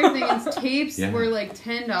the other thing. Is tapes Yeah. were like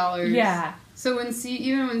 $10. Yeah. So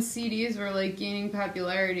even when CDs were like gaining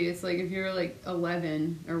popularity, it's like if you're like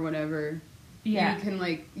 11 or whatever, Yeah.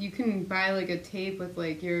 you can buy like a tape with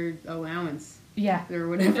like your allowance Yeah. or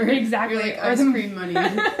whatever. Exactly. Your, like Or ice the- cream money.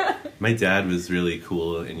 My dad was really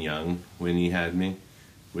cool and young when he had me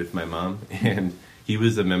with my mom, and he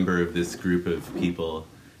was a member of this group of people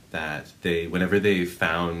that whenever they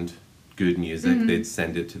found good music, they'd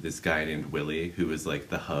send it to this guy named Willie, who was like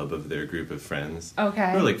the hub of their group of friends. Okay.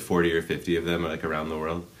 There were like 40 or 50 of them, like around the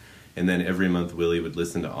world. And then every month, Willie would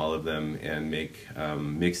listen to all of them and make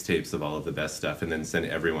mixtapes of all of the best stuff, and then send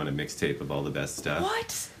everyone a mixtape of all the best stuff.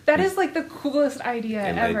 What? That is like the coolest idea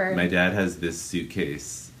And ever. my dad has this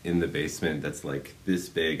suitcase in the basement that's like this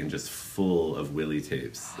big and just full of Willie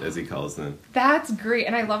tapes, as he calls them. That's great,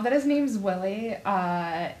 and I love that his name's Willie.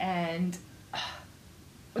 And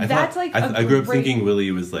I that's thought- like I grew up thinking Willie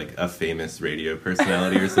was like a famous radio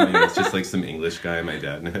personality or something. It's just like some English guy my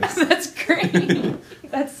dad knows. That's great.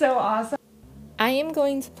 That's so awesome. I am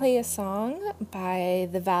going to play a song by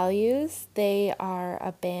The Values. They are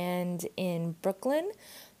a band in Brooklyn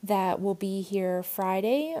that will be here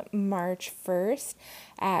Friday, March 1st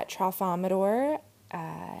at Tralfamadore.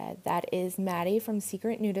 That is Maddie from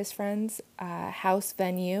Secret Nudist Friends house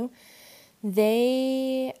venue.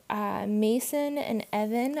 They, Mason and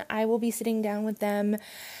Evan, I will be sitting down with them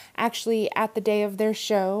actually at the day of their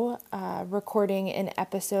show, recording an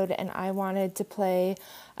episode, and I wanted to play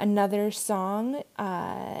another song.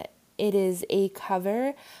 It is a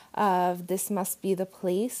cover of This Must Be the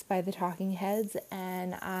Place by the Talking Heads,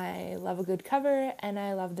 and I love a good cover, and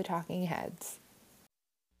I love the Talking Heads.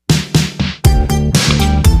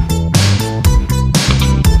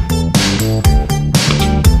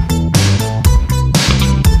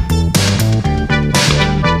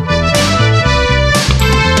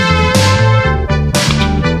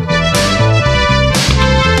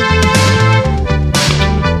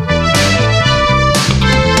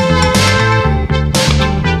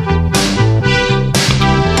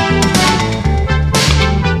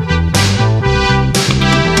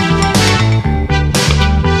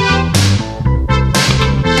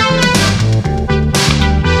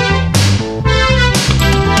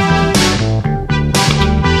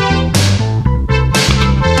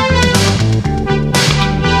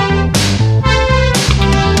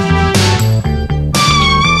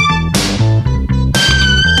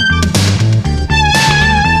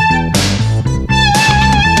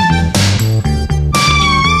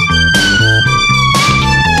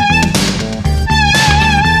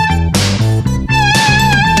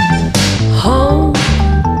 Home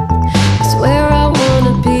is where I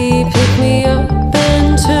wanna be. Pick me up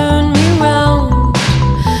and turn me round.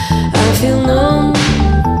 I feel numb,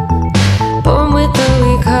 born with a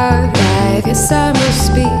weak heart. I guess I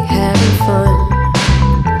must be having fun.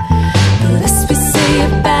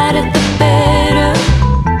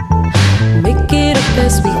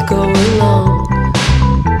 as we go along.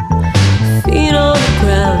 Feet on the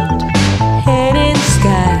ground, head in the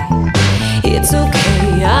sky. It's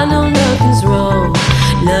okay, I know nothing's wrong.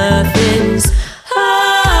 Nothing's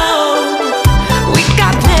we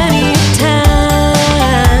got plenty of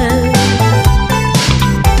time.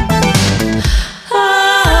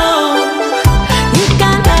 You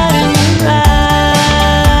got light in your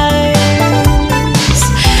eyes,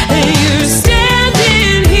 and you're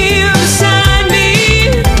standing here beside me.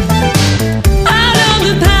 Out of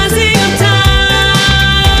the passing of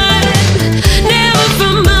time, never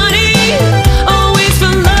for money, always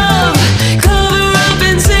for love. Cover up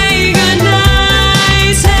and say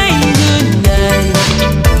goodnight, say goodnight.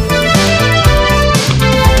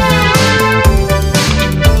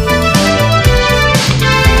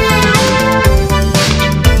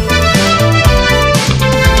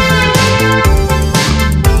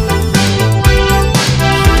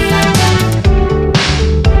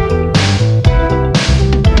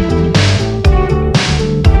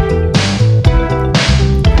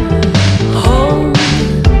 Home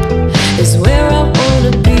is where I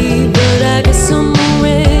wanna be, but I guess I'm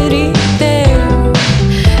already there.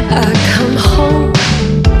 I come home,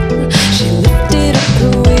 she lifted up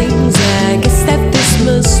her wings. I guess that this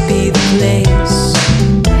must be the place.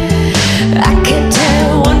 I can't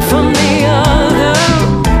tell one from the other.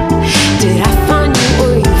 Did I find you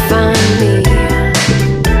or you find me?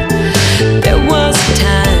 There was a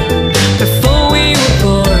time before we were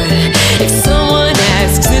born. If someone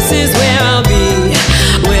asks, this is where I'll be,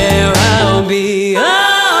 where I'll be.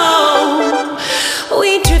 Oh, we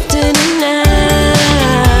drifted in and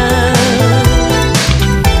out.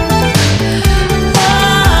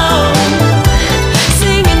 Oh,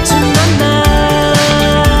 singing to my mouth.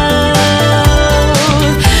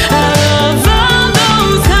 Out of all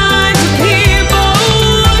those kinds of people,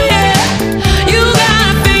 yeah, you got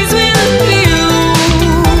a face with a view.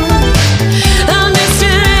 I'm just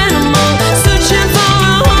an animal searching for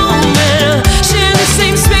a home, and share the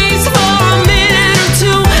same space for a minute or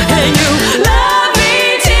two. And you love me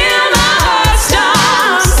till my heart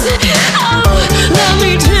stops. Oh, love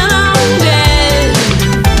me till I'm dead.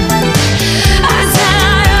 I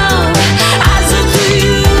tie up, I look for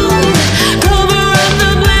you. Cover up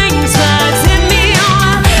the blank spots, hit me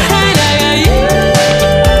on my head. I got you.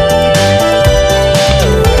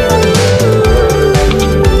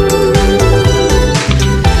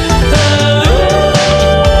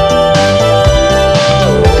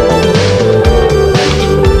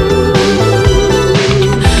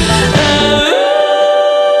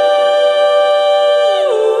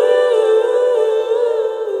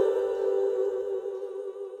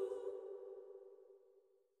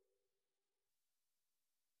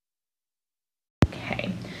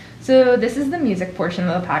 Okay, so this is the music portion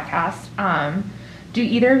of the podcast. Do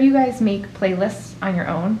either of you guys make playlists on your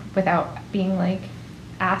own without being like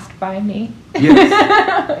asked by me?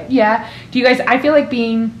 Yes. Yeah. Do you guys? I feel like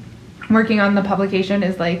working on the publication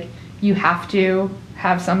is like you have to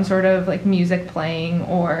have some sort of like music playing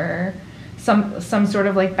or some sort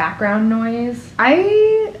of like background noise.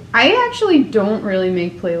 I actually don't really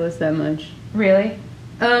make playlists that much. Really?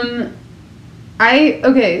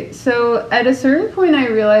 Okay, so at a certain point I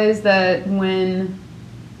realized that when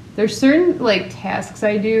there's certain like tasks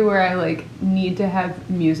I do where I like need to have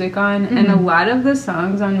music on, and a lot of the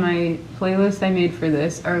songs on my playlist I made for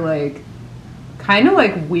this are like kind of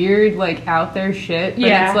like weird, like out there shit. But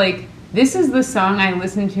Yeah. it's like, this is the song I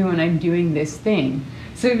listen to when I'm doing this thing.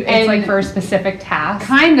 So it's And- like for a specific task.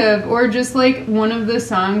 Kind of, or just like one of the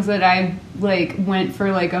songs that I like went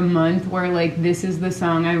for like a month where like this is the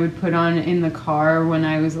song I would put on in the car when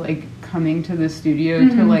I was like coming to the studio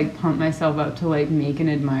to like pump myself up to like make an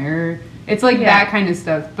admirer. It's like that kind of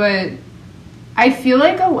stuff. But I feel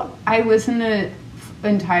like I listen to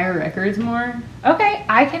entire records more. Okay,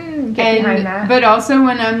 I can get behind that. But also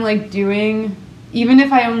when I'm like doing, even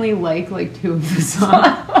if I only like two of the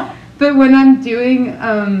songs, but when I'm doing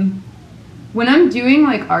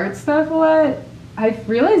like art stuff a lot, I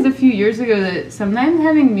realized a few years ago that sometimes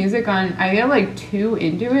having music on, I get like too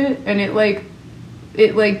into it, and it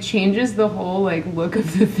changes the whole like look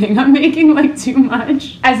of the thing I'm making like too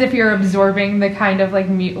much. As if you're absorbing the kind of like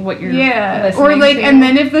what you're listening or like to. and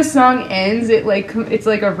then if the song ends, it like it's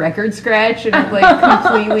like a record scratch, and it like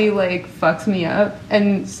completely like fucks me up.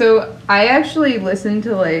 And so I actually listen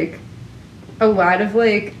to like a lot of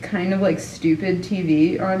like kind of like stupid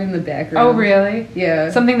TV on in the background. Oh really?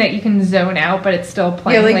 Yeah. Something that you can zone out, but it's still Yeah,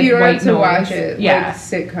 playing. like you don't white have to noise. watch it. Yeah. Like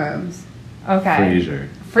sitcoms. Okay. Frasier.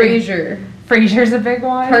 Frasier. Frasier's a big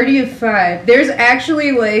one. Party of Five. There's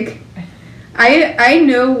actually like I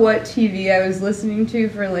know what TV I was listening to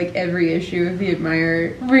for like every issue of The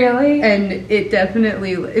Admirer, Really? and it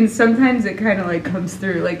definitely, and sometimes it kind of like comes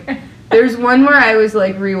through. Like, there's one where I was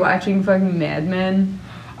like rewatching fucking Mad Men,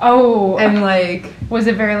 Oh, and like, was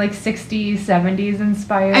it very like 60s, 70s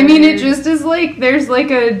inspired? I mean, it just is like, there's like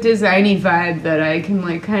a designy vibe that I can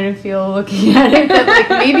like kind of feel looking at it that like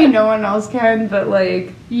maybe no one else can, but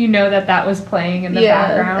like, you know that was playing in the yeah.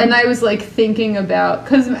 background. And I was like thinking about,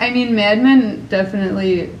 because I mean, Mad Men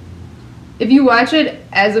definitely, if you watch it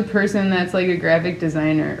as a person that's like a graphic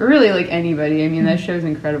designer, or really like anybody, I mean, that show's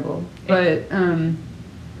incredible. But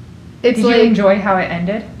it's Did like, you enjoy how it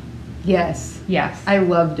ended? yes. Yes. I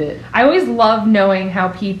loved it. I always love knowing how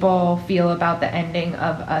people feel about the ending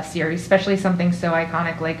of a series, especially something so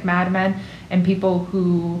iconic like Mad Men, and people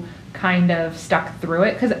who kind of stuck through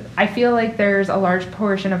it. Because I feel like there's a large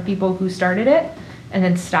portion of people who started it and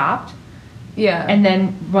then stopped Yeah. and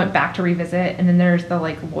then went back to revisit, and then there's the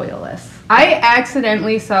like loyalists. I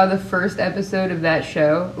accidentally saw the first episode of that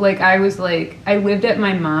show. Like, I was like, I lived at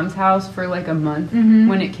my mom's house for like a month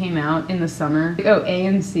when it came out in the summer. Like, oh,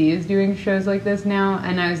 AMC is doing shows like this now,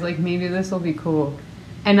 and I was like, maybe this will be cool.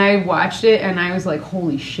 And I watched it, and I was like,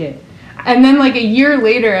 holy shit. And then like a year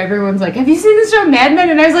later, everyone's like, have you seen this show Mad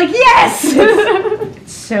Men? And I was like, yes!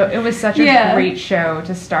 So it was such a Yeah. great show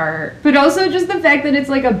to start. But also just the fact that it's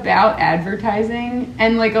like about advertising,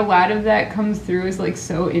 and like a lot of that comes through is like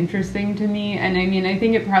so interesting to me, and I mean I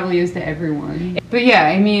think it probably is to everyone. But yeah,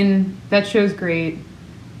 I mean that show's great.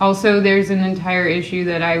 Also, there's an entire issue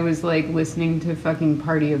that I was like listening to fucking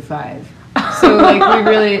Party of Five. So like it's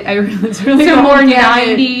really So the more whole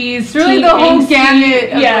gamut. 90s. It's really the whole THC.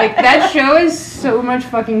 gamut. Of, Yeah. like that show is so much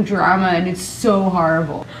fucking drama, and it's so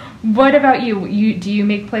horrible. What about you? Do you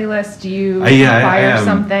make playlists? Do you Yeah, require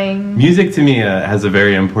something? Music to me has a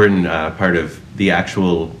very important part of the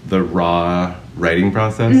raw writing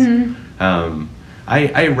process.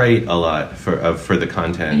 I write a lot for the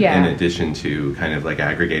content Yeah. in addition to kind of like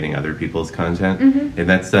aggregating other people's content, and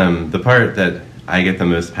that's the part that I get the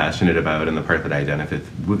most passionate about, and the part that I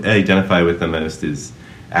identify with the most is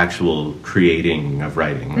actual creating of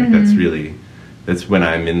writing. Like that's when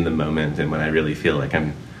I'm in the moment, and when I really feel like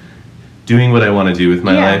I'm doing what I want to do with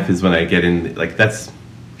my Yeah. life is when I get in, like, that's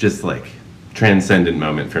just like transcendent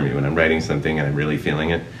moment for me when I'm writing something and I'm really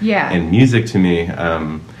feeling it. Yeah. And music to me,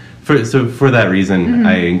 for that reason,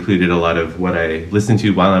 I included a lot of what I listen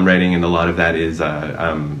to while I'm writing, and a lot of that is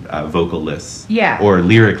vocal lists. Yeah. Or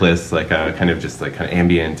lyric lists, like kind of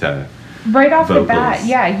ambient. Right off the vocals. bat,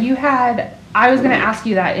 yeah, I was going to ask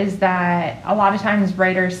you that, is that a lot of times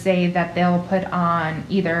writers say that they'll put on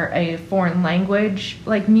either a foreign language,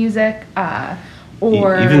 like music,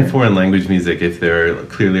 or... Even foreign language music, if there are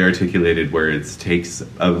clearly articulated words, takes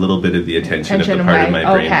a little bit of the attention of the part of my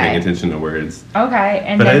brain paying attention to words. Okay,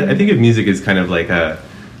 and But then... I think of music as kind of like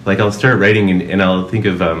I'll start writing and I'll think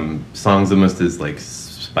of songs almost as like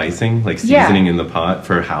spicing, like seasoning in the pot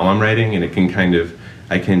for how I'm writing, and I can kind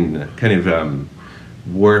of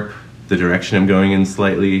warp the direction I'm going in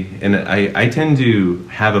slightly, and I tend to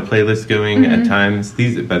have a playlist going at times.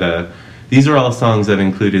 These are all songs I've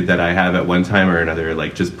included that I have at one time or another,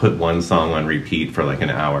 like just put one song on repeat for like an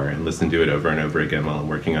hour and listen to it over and over again while I'm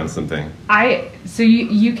working on something. So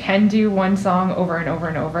you can do one song over and over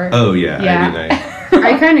and over? Oh yeah. Yeah. I mean,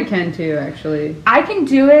 I kind of can too, actually. I can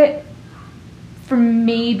do it for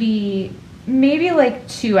maybe like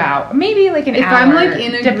 2 hours, maybe like an If hour. I'm like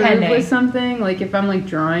in a depending. groove with something, like if I'm like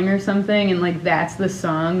drawing or something, and like that's the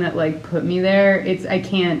song that like put me there, I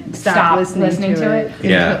can't stop listening to it.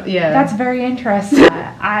 Yeah. Yeah. That's very interesting.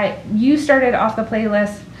 You started off the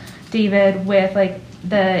playlist, David, with like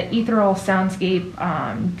the ethereal soundscape,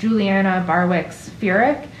 Juliana Barwick's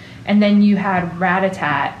Feeric, and then you had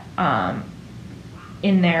Rat-a-tat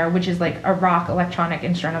in there, which is like a rock electronic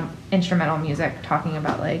instrumental music, talking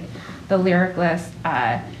about like the lyric list.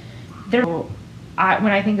 When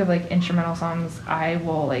I think of like instrumental songs, I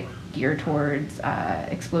will like gear towards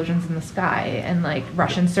explosions in the sky and like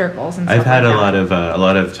Russian circles and stuff. I've had like a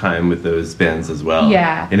lot of time with those bands as well.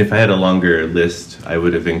 Yeah. And if I had a longer list, I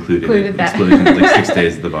would have included that. Explosions, like 6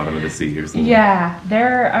 Days at the Bottom of the Sea or something. Yeah,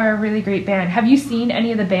 they're a really great band. Have you seen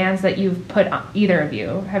any of the bands that you've put on, either of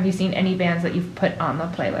you? Have you seen any bands that you've put on the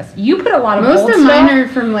playlist? You put a lot of Most old of stuff. mine are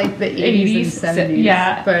from like the 80s 80s, and 70s.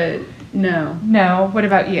 yeah. But no. No, what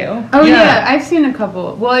about you? Oh Yeah. yeah, I've seen a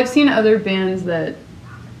couple. Well, I've seen other bands that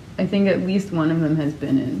I think at least one of them has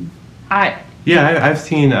been in. Yeah, I've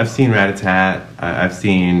seen Rat-a-tat. I've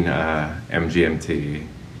seen MGMT.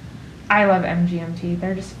 I love MGMT.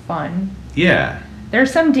 They're just fun. Yeah.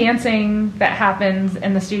 there's some dancing that happens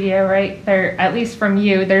in the studio, right? There, at least from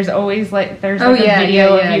you, there's always like a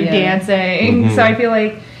video of you dancing. Mhm. So I feel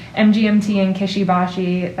like MGMT and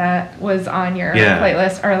Kishibashi that was on your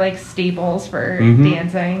playlist are like staples for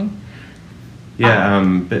dancing. Yeah,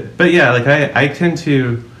 but yeah, like I tend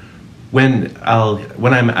to when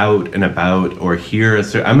I'm out and about or hear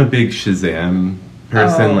I'm a big Shazam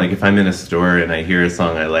person. Like if I'm in a store and I hear a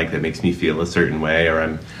song I like that makes me feel a certain way, or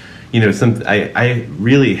I'm, I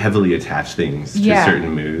really heavily attach things to certain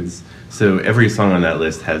moods. So every song on that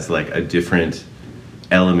list has like a different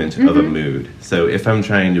element of a mood. So if I'm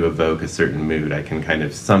trying to evoke a certain mood, I can kind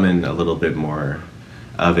of summon a little bit more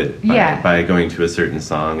of it by going to a certain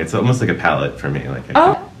song. It's almost like a palette for me. Like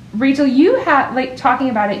Rachel, you had, like, talking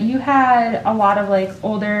about it, you had a lot of like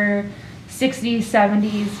older 60s,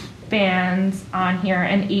 70s bands on here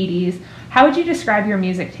and 80s. How would you describe your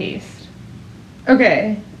music taste?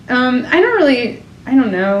 Okay. I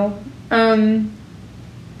don't know.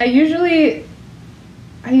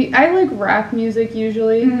 I like rap music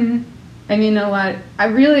usually. I mean, a lot. I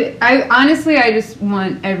just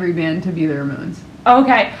want every band to be the Ramones.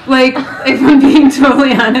 Okay. Like, if I'm being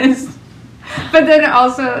totally honest. But then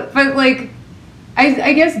also,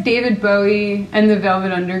 I guess David Bowie and the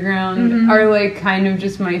Velvet Underground are, like, kind of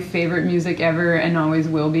just my favorite music ever and always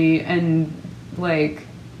will be. And, like,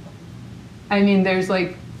 I mean, there's,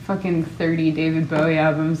 like, fucking 30 David Bowie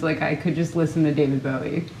albums. Like, I could just listen to David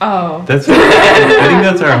Bowie. Oh. I think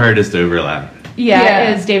that's our hardest overlap.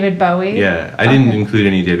 Yeah, is David Bowie. Yeah, I didn't include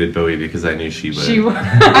any David Bowie because I knew she would.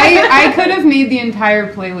 I could have made the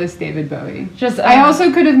entire playlist David Bowie. I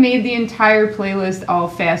also could have made the entire playlist all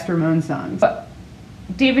fast Ramones songs. But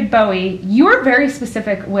David Bowie, you were very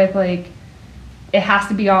specific with, like, it has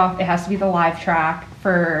to be off, it has to be the live track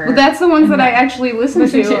for... Well, that's the ones that I actually listen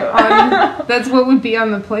to. That's what would be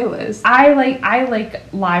on the playlist. I like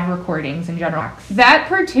live recordings in general. That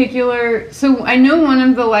particular... So I know one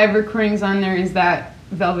of the live recordings on there is that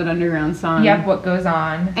Velvet Underground song. Yep, What Goes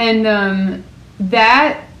On. And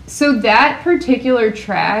that particular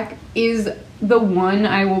track is the one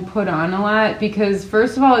I will put on a lot because,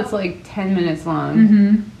 first of all, it's like 10 minutes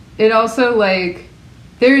long. It also, like...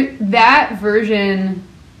 that version,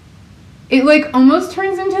 it like almost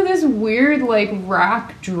turns into this weird like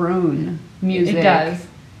rock drone music. It does.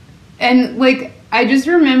 And like I just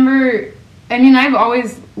remember, I mean, I've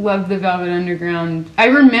always loved the Velvet Underground. I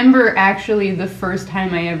remember actually the first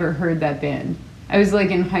time I ever heard that band. I was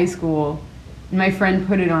like in high school and my friend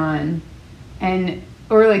put it on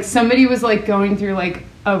or like somebody was like going through like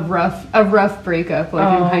a rough breakup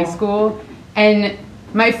like in high school, and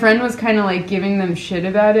my friend was kind of like giving them shit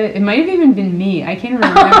about it. It might have even been me. I can't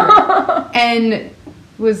remember. And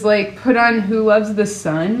was like put on Who Loves the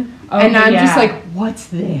Sun. And I'm just like, what's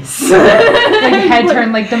this? Like head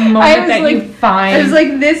turn, like the moment that you find. I was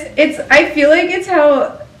like, I feel like it's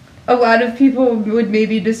how a lot of people would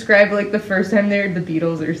maybe describe like the first time they heard the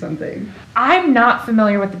Beatles or something. I'm not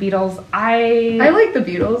familiar with the Beatles. I like the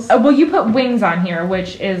Beatles. Well, you put Wings on here,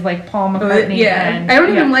 which is like Paul McCartney. I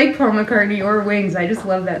don't even like Paul McCartney or Wings. I just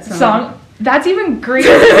love that song. That's even great to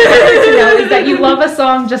know, is that you love a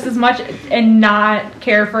song just as much and not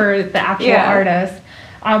care for the actual artist.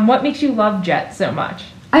 What makes you love Jet so much?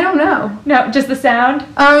 I don't know. No, just the sound?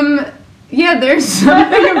 Yeah, there's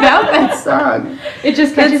something about that song. It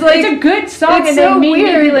just catches, it's a good song, and so then me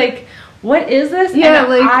weird. to be like, what is this? Yeah, and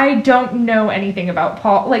like, I don't know anything about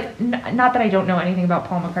Paul. Like, not that I don't know anything about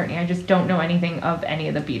Paul McCartney. I just don't know anything of any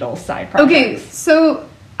of the Beatles side projects. Okay, so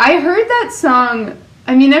I heard that song.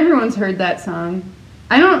 I mean, everyone's heard that song.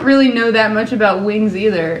 I don't really know that much about Wings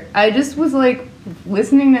either. I just was like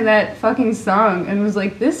listening to that fucking song and was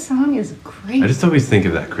like, this song is great. I just always think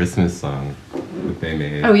of that Christmas song that they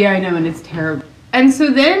made. Oh yeah, I know, and it's terrible. And so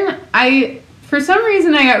then for some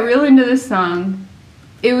reason I got real into this song.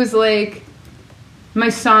 It was like my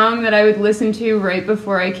song that I would listen to right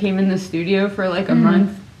before I came in the studio for like a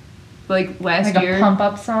month, like last year. Like a pump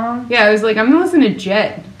up song? Yeah, I was like, I'm gonna listen to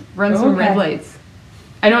Jet run some red lights.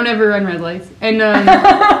 I don't ever run red lights. And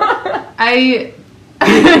I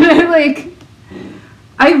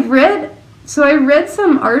read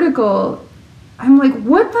some article. I'm like,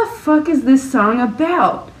 what the fuck is this song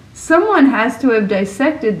about? Someone has to have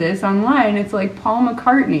dissected this online. It's like Paul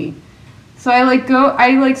McCartney. So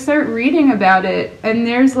I start reading about it, and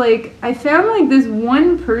there's like, I found like this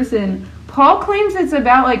one person. Paul claims it's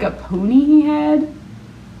about like a pony he had.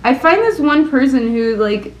 I find this one person who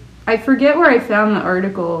like, I forget where I found the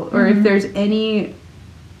article or if there's any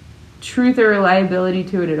truth or reliability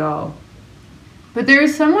to it at all. But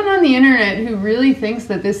there's someone on the internet who really thinks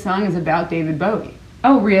that this song is about David Bowie.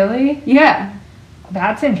 Oh, really? Yeah.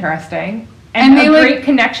 That's interesting. And And they, a like- great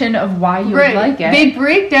connection of why you Right. would like it. They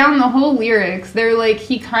break down the whole lyrics. They're like,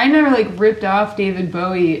 he kind of like ripped off David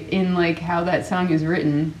Bowie in like how that song is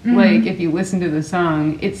written. Like, if you listen to the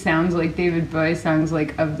song, it sounds like David Bowie songs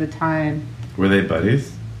like of the time. Were they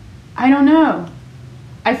buddies? I don't know.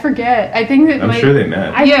 I forget. I think that I'm sure they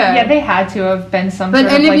met. Yeah. they had to have been some But-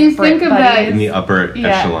 sort and of if like you Brit think of that- buddies. In the upper Yeah.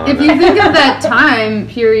 echelon. If you think of that time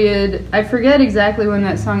period, I forget exactly when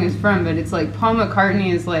that song is from, but it's like Paul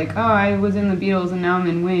McCartney is like, oh, I was in the Beatles and now I'm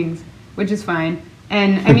in Wings, which is fine.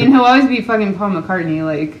 And I mean, he'll always be fucking Paul McCartney.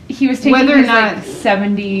 Like, He was taking whether or his not- like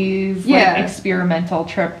 70s Yeah. like experimental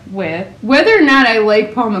trip with whether or not I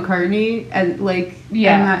like Paul McCartney, like,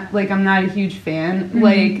 Yeah. I'm not a huge fan.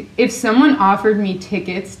 Like, if someone offered me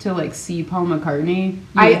tickets to like see Paul McCartney,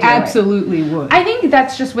 I would do it. absolutely would. I think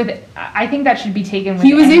that's just with I think that should be taken with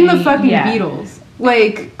He was in the any- fucking yeah. Beatles.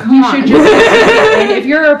 Like, come You on. should just and if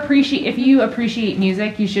you appreciate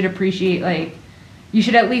music, you should appreciate like you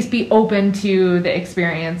should at least be open to the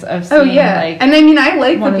experience of seeing Oh yeah, like and I mean, I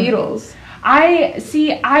like the one of- Beatles. I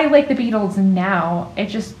like the Beatles now. It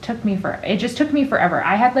just took me forever.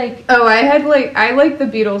 I had like Oh, I liked the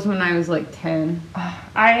Beatles when I was like 10.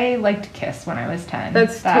 I liked Kiss when I was 10.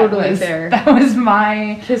 That's That totally was- fair. That was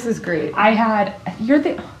my Kiss is great.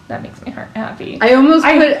 that makes my heart happy. I almost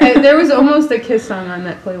there was almost a Kiss song on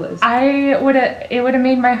that playlist. It would have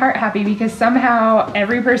made my heart happy because somehow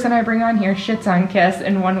every person I bring on here shits on Kiss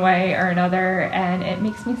in one way or another, and it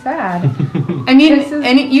makes me sad. I mean, Kiss is-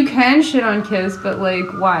 and you can shit on Kiss, but like,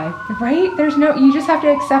 why? Right? You just have to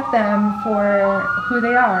accept them for who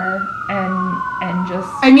they are and just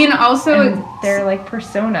I mean, also and their like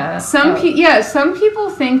persona. some of- some people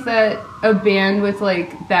think that a band with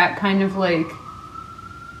like that kind of like,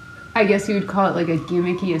 I guess you would call it like a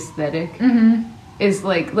gimmicky aesthetic, is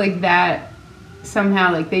like that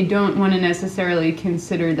somehow, like they don't want to necessarily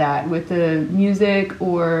consider that with the music,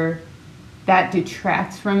 or that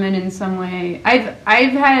detracts from it in some way.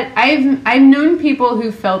 I've known people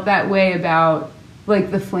who felt that way about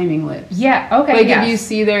like the Flaming Lips. Yeah, okay. Like yes.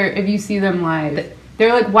 if you see them live,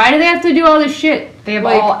 they're like, why do they have to do all this shit? They have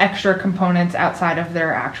like, all extra components outside of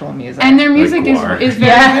their actual music. and their music Guar. is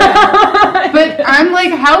very good. But I'm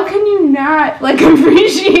like, how can you not like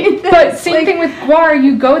appreciate this? But same Like, thing with Guar,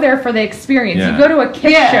 you go there for the experience. Yeah. You go to a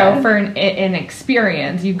Kiss Yeah. show for an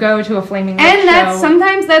experience. You go to a Flaming Lips and that's show.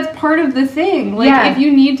 sometimes that's part of the thing. Like Yeah. if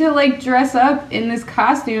you need to like dress up in this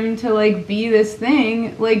costume to like be this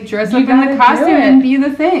thing, like dress You up in gotta the do costume it. and be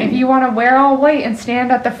the thing. If you want to wear all white and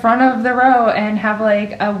stand at the front of the row and have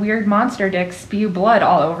like a weird monster dick spew blood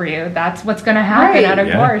all over you, that's what's going to happen Right. at a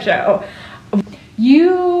Yeah. Guar show.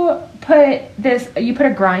 You put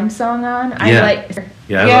a Grimes song on. I Yeah. like.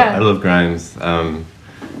 Yeah, Yeah. I love Grimes. I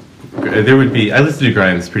listen to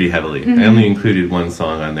Grimes pretty heavily. Mm-hmm. I only included one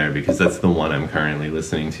song on there because that's the one I'm currently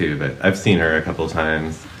listening to, but I've seen her a couple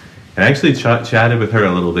times. And I actually chatted with her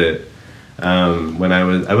a little bit when I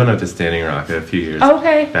went out to Standing Rock a few years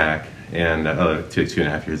Okay. back, and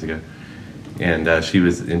 2.5 years ago. And she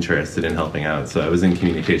was interested in helping out, so I was in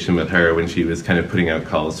communication with her when she was kind of putting out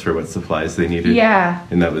calls for what supplies they needed. Yeah.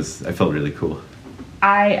 And I felt really cool.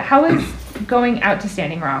 How was going out to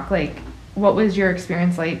Standing Rock? Like, what was your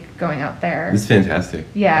experience like going out there? It was fantastic.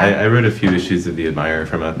 Yeah. I wrote a few issues of The Admirer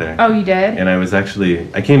from out there. Oh, you did? And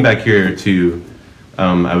I came back here to,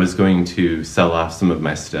 I was going to sell off some of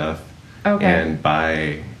my stuff Okay. and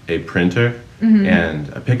buy a printer Mm-hmm. and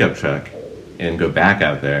a pickup truck and go back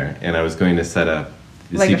out there. And I was going to set up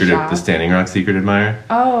Like a shop? the Standing Rock Secret Admirer.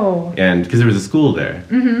 Oh. And because there was a school there.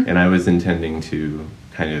 Mm-hmm. And I was intending to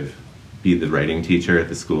kind of be the writing teacher at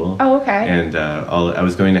the school. Oh, okay. And I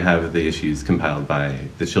was going to have the issues compiled by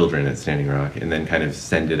the children at Standing Rock and then kind of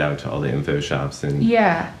send it out to all the info shops and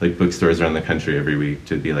Yeah. like bookstores around the country every week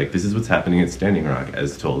to be like, this is what's happening at Standing Rock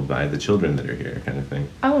as told by the children that are here, kind of thing.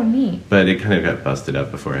 Oh, neat. But it kind of got busted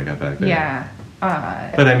up before I got back there. Yeah.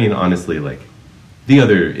 But I mean, honestly, like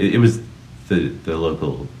it was the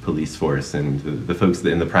local police force and the folks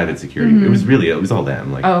in the private security. Mm-hmm. It was all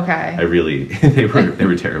them. Like Okay. I really they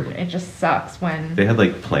were terrible. It just sucks when. They had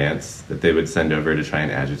like plants that they would send over to try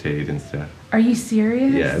and agitate and stuff. Are you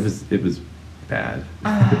serious? Yeah, it was bad.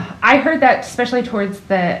 I heard that especially towards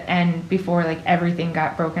the end before like everything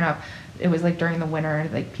got broken up. It was like during the winter,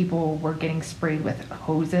 like people were getting sprayed with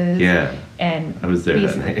hoses. Yeah, And I was there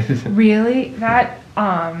that basically- night. Really?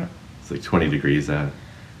 It's like 20 degrees out.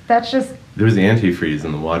 That's just There was antifreeze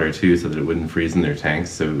in the water too, so that it wouldn't freeze in their tanks,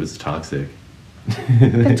 so it was toxic.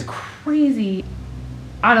 that's crazy.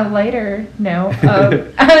 On a lighter note,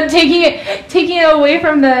 taking it away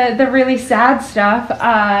from the really sad stuff.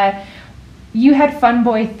 you had Fun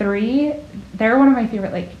Boy 3. They're one of my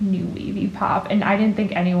favorite, like, new wavy pop, and I didn't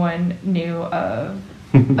think anyone knew of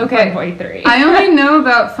Okay. Fun Boy 3. I only know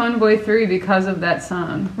about Fun Boy 3 because of that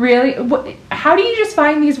song. Really? How do you just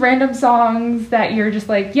find these random songs that you're just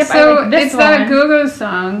like, yep, So I like this it's one. that Go-Go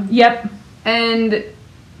song, Yep. and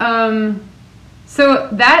so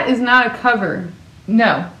that is not a cover.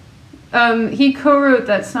 No. He co-wrote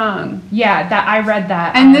that song, Yeah, that I read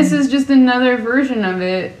that. and this is just another version of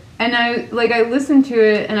it. And I listened to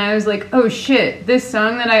it, and I was like, oh shit, this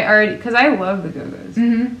song that I already, because I love the Go-Go's.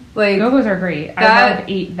 Mm-hmm. Like, Go-Go's are great. I that-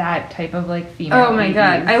 love that type of like female. oh my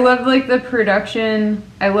god, 80s. I love like the production.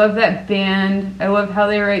 I love that band. I love how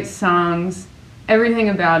they write songs. Everything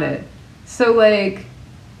about it. So like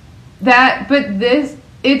that, but this,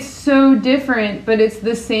 it's so different, but it's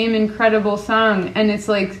the same incredible song, and it's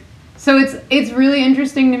like, so it's really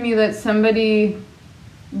interesting to me that somebody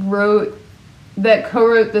co-wrote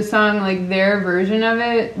the song, like their version of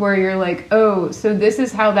it, where you're like, oh, so this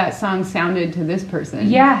is how that song sounded to this person.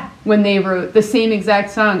 Yeah. When they wrote the same exact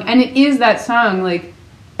song, and it is that song, like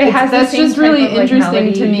Has the that's same just type really of, like, interesting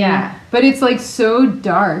melody, to me. yeah. But it's like so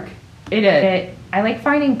dark. It is. I like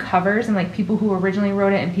finding covers and like people who originally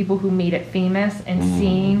wrote it and people who made it famous and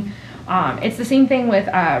seeing. It's the same thing with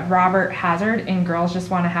Robert Hazard in Girls Just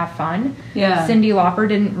Want to Have Fun. Yeah. Cyndi Lauper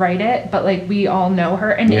didn't write it, but like we all know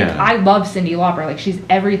her, and Yeah. I love Cyndi Lauper. Like she's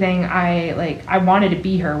everything I like. I wanted to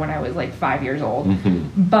be her when I was like 5 years old.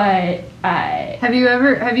 But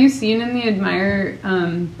Have you seen in the Admire,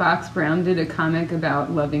 Box Brown did a comic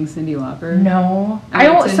about loving Cyndi Lauper? no, Oh, I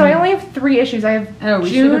don't. it's So I in- only have 3 issues. I have Oh, we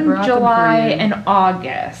should have June, brought them for July, you. and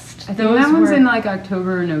August. I think that one's in like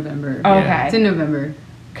October or November. Okay. It's in November.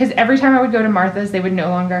 Because every time I would go to Martha's, they would no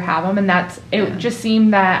longer have them, and it Yeah. just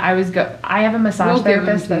seemed that I have a massage We'll give 'em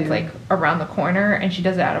therapist to that's you. like around the corner, and she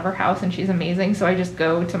does it out of her house, and she's amazing. So I just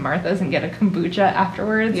go to Martha's and get a kombucha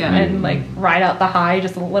afterwards, Yeah. and like ride out the high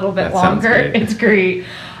just a little bit That sounds longer. great. It's great.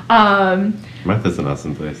 Martha's an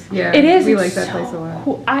awesome place. Yeah. It is. We it's like that so place a lot.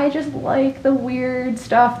 cool. I just like the weird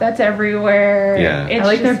stuff that's everywhere. Yeah. It's I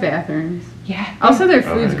like just, their bathrooms. Yeah. Also, their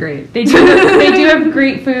Oh, food's right. great. They do. They do have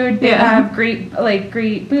great food. They Yeah. have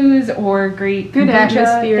great booze or great Good kombucha.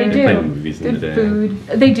 atmosphere. They They play do. movies in the Good day. food.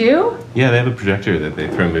 They do. Yeah, they have a projector that they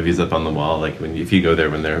throw movies up on the wall, like if you go there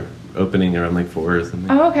when they're opening around like 4 or something.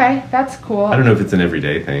 Oh, okay. That's cool. I don't know if it's an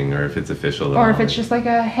everyday thing or if it's official. Or at if all. it's just like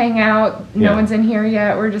a hangout. No Yeah. one's in here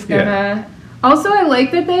yet. We're just gonna. Yeah. Also, I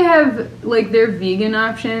like that they have like their vegan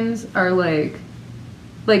options are like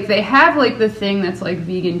they have like the thing that's like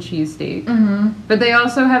vegan cheesesteak, but they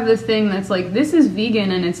also have this thing that's like this is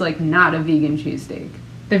vegan and it's like not a vegan cheesesteak,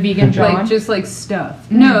 The vegan John. like just like stuff.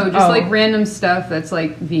 No, just Oh. like random stuff that's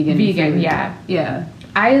like vegan. Vegan, food. yeah. Yeah.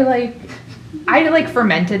 I like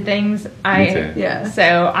fermented things. Me too. Yeah.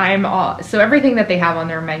 So everything that they have on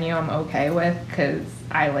their menu, I'm okay with because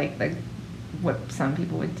I like what some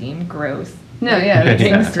people would deem gross No, yeah. that's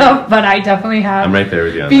vegan Yeah. great. stuff, but I definitely have. I'm right there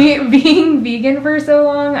with you on that. Being vegan for so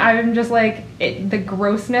long, I'm just like the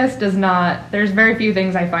grossness does not. There's very few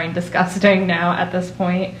things I find disgusting now at this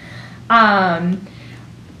point.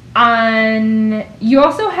 You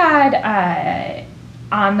also had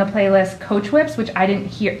on the playlist Coach Whips, which I didn't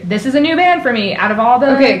hear. This is a new band for me. Out of all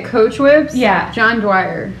the Okay, Coach Whips. Yeah. John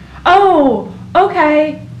Dwyer. Oh,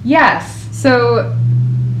 okay, yes. So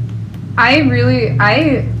I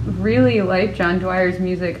really like John Dwyer's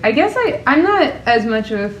music. I guess I'm not as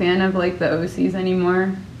much of a fan of like the OCs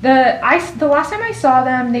anymore. The last time I saw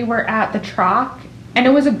them, they were at the Troc, and it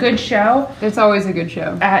was a good show. It's always a good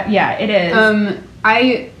show. Yeah, it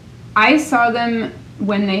is. I saw them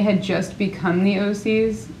when they had just become the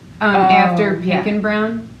OCs after Pink yeah. and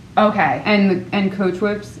Brown Okay. and Coach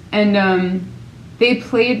Whips, and they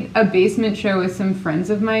played a basement show with some friends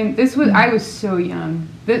of mine. I was so young.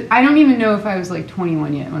 I don't even know if I was like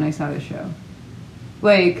 21 yet when I saw the show.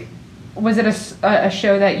 Like, Was it a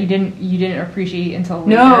show that you didn't appreciate until later?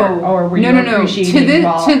 no, Or were you no. appreciating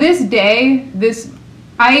To this day,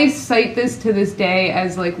 I cite this to this day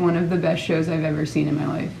as like one of the best shows I've ever seen in my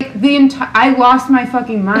life. I lost my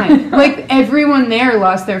fucking mind. Like everyone there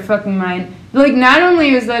lost their fucking mind. Like not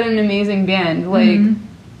only is that an amazing band, like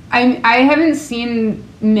I haven't seen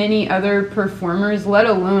many other performers, let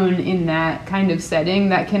alone in that kind of setting,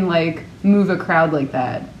 that can like move a crowd like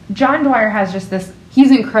that. John Dwyer has just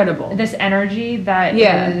He's incredible. this energy that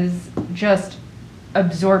Yeah. is just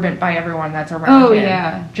absorbent by everyone that's around Oh, him.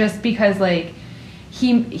 yeah. Just because like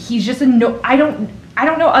he's just I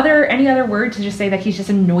don't know any other word to just say that he's just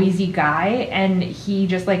a noisy guy, and he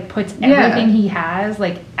just like puts Yeah. everything he has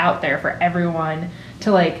like out there for everyone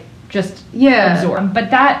to like just Yeah. absorb.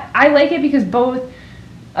 But that I like it because both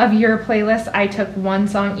of your playlist, I took one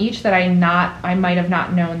song each that I might have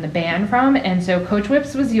not known the band from, and so Coach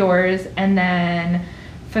Whips was yours, and then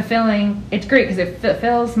Fulfilling, it's great because it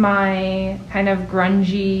fulfills my kind of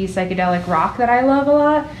grungy psychedelic rock that I love a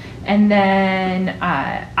lot. And then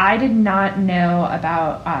I did not know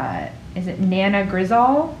about is it Nana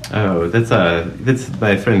Grizzle? Oh, that's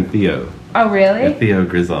my friend Theo. Oh, really? Yeah, Theo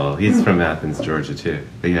Grizzle. He's from Athens, Georgia too.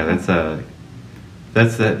 But yeah,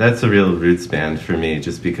 that's a real roots band for me,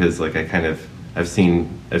 just because like I've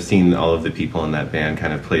seen all of the people in that band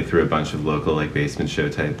kind of play through a bunch of local like basement show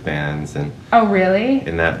type bands, and oh really?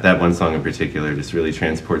 And that one song in particular just really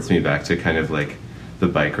transports me back to kind of like the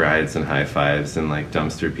bike rides and high fives and like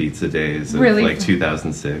dumpster pizza days of really? Like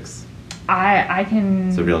 2006. I can.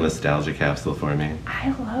 It's a real nostalgia capsule for me.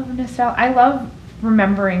 I love nostalgia. I love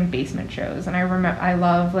remembering basement shows, and I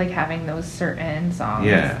love like having those certain songs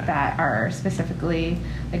that are specifically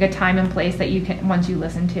like a time and place that you can, once you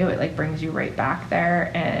listen to it, like brings you right back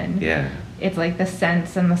there, and it's like the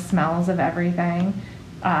scents and the smells of everything.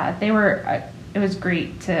 It was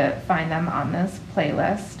great to find them on this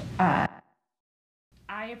playlist.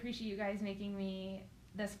 I appreciate you guys making me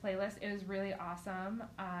this playlist. It was really awesome.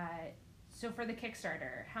 So for the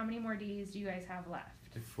Kickstarter, how many more days do you guys have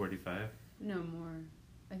left? 45. No more.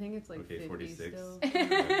 I think it's like 50 46. still.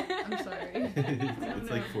 I'm sorry. It's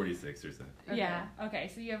like 46 or so. Okay. Yeah. Okay.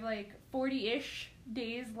 So you have like 40-ish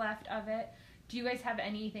days left of it. Do you guys have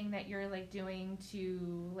anything that you're like doing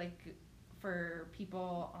to like for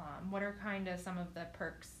people? What are kind of some of the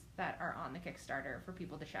perks that are on the Kickstarter for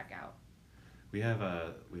people to check out? We have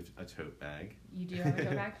a tote bag. You do have a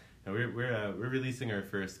tote bag? And we're releasing our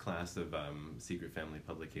first class of Secret Family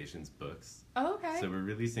Publications books. Oh, okay. So we're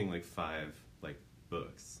releasing like 5 like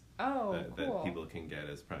books. Oh, that cool. people can get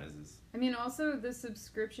as prizes. I mean, also the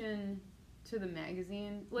subscription to the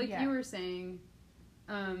magazine, like you were saying,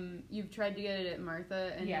 you've tried to get it at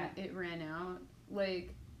Martha and it ran out.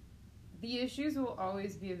 Like, the issues will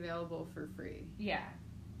always be available for free. Yeah.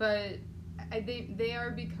 But they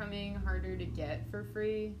are becoming harder to get for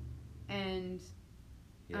free, and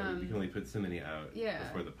we can only put so many out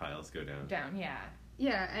before the piles go down.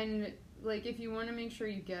 Yeah, and like if you want to make sure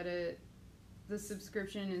you get it, the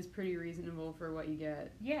subscription is pretty reasonable for what you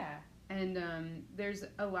get. Yeah. And there's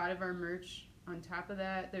a lot of our merch on top of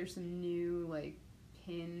that. There's some new like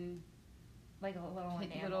pin, like a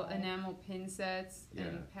little enamel pin sets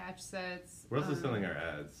and patch sets. We're also selling our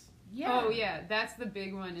ads. Yeah. Oh yeah, that's the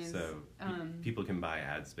big one. Is so people can buy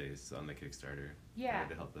ad space on the Kickstarter.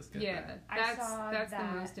 To help us get that. That's the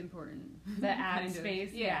most important. The ad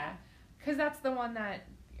space. Yeah. Because that's the one that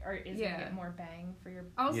is gonna get more bang for your.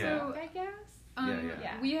 Also, I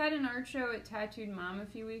guess. We had an art show at Tattooed Mom a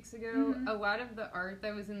few weeks ago. Mm-hmm. A lot of the art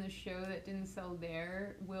that was in the show that didn't sell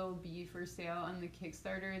there will be for sale on the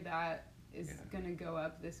Kickstarter that is gonna go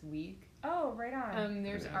up this week. Oh, right on.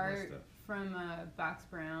 There's art from Box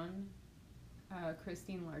Brown,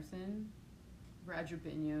 Christine Larson, Roger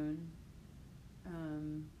Bignon,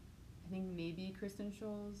 I think maybe Kristen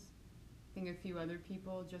Scholes, I think a few other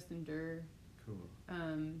people, Justin Durr. Cool.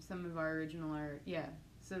 Some of our original art. Yeah.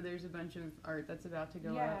 So there's a bunch of art that's about to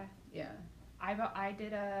go up. Yeah. I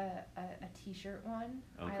did a t-shirt one.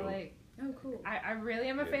 Oh, cool. Oh, cool. I really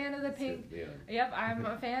am a fan of the pink. Yep, I'm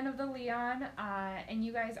a fan of the Leon. And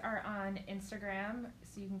you guys are on Instagram,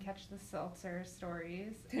 so you can catch the Seltzer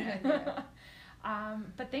stories.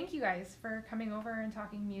 But thank you guys for coming over and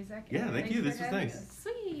talking music. Yeah, thank you. This was nice.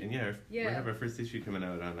 Sweet. And we have our first issue coming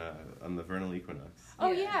out on the vernal equinox.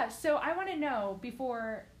 Oh yeah. So I want to know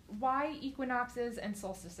before. Why equinoxes and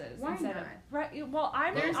solstices? Why instead not? Of, right. Well,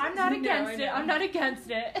 I'm not against it. I'm not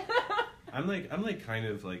against it. I'm like kind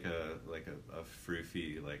of like a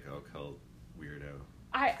froofy like occult weirdo.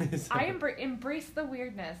 I embrace the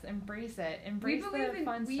weirdness. Embrace it. Embrace the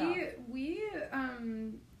fun stuff.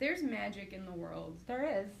 There's magic in the world. There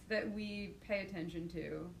is. That we pay attention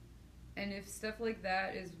to, and if stuff like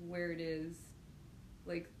that is where it is,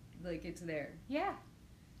 like it's there. Yeah.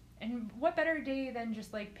 And what better day than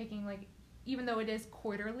just like picking like, even though it is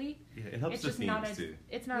quarterly, it helps it's the just themes too.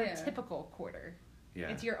 It's not a typical quarter. Yeah.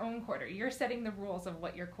 It's your own quarter. You're setting the rules of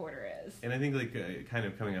what your quarter is. And I think like kind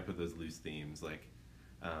of coming up with those loose themes, like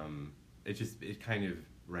it kind of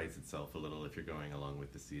writes itself a little if you're going along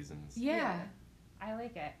with the seasons. Yeah. I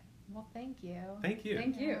like it. Well, thank you. Thank you.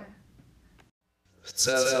 Thank you.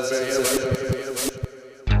 Yeah.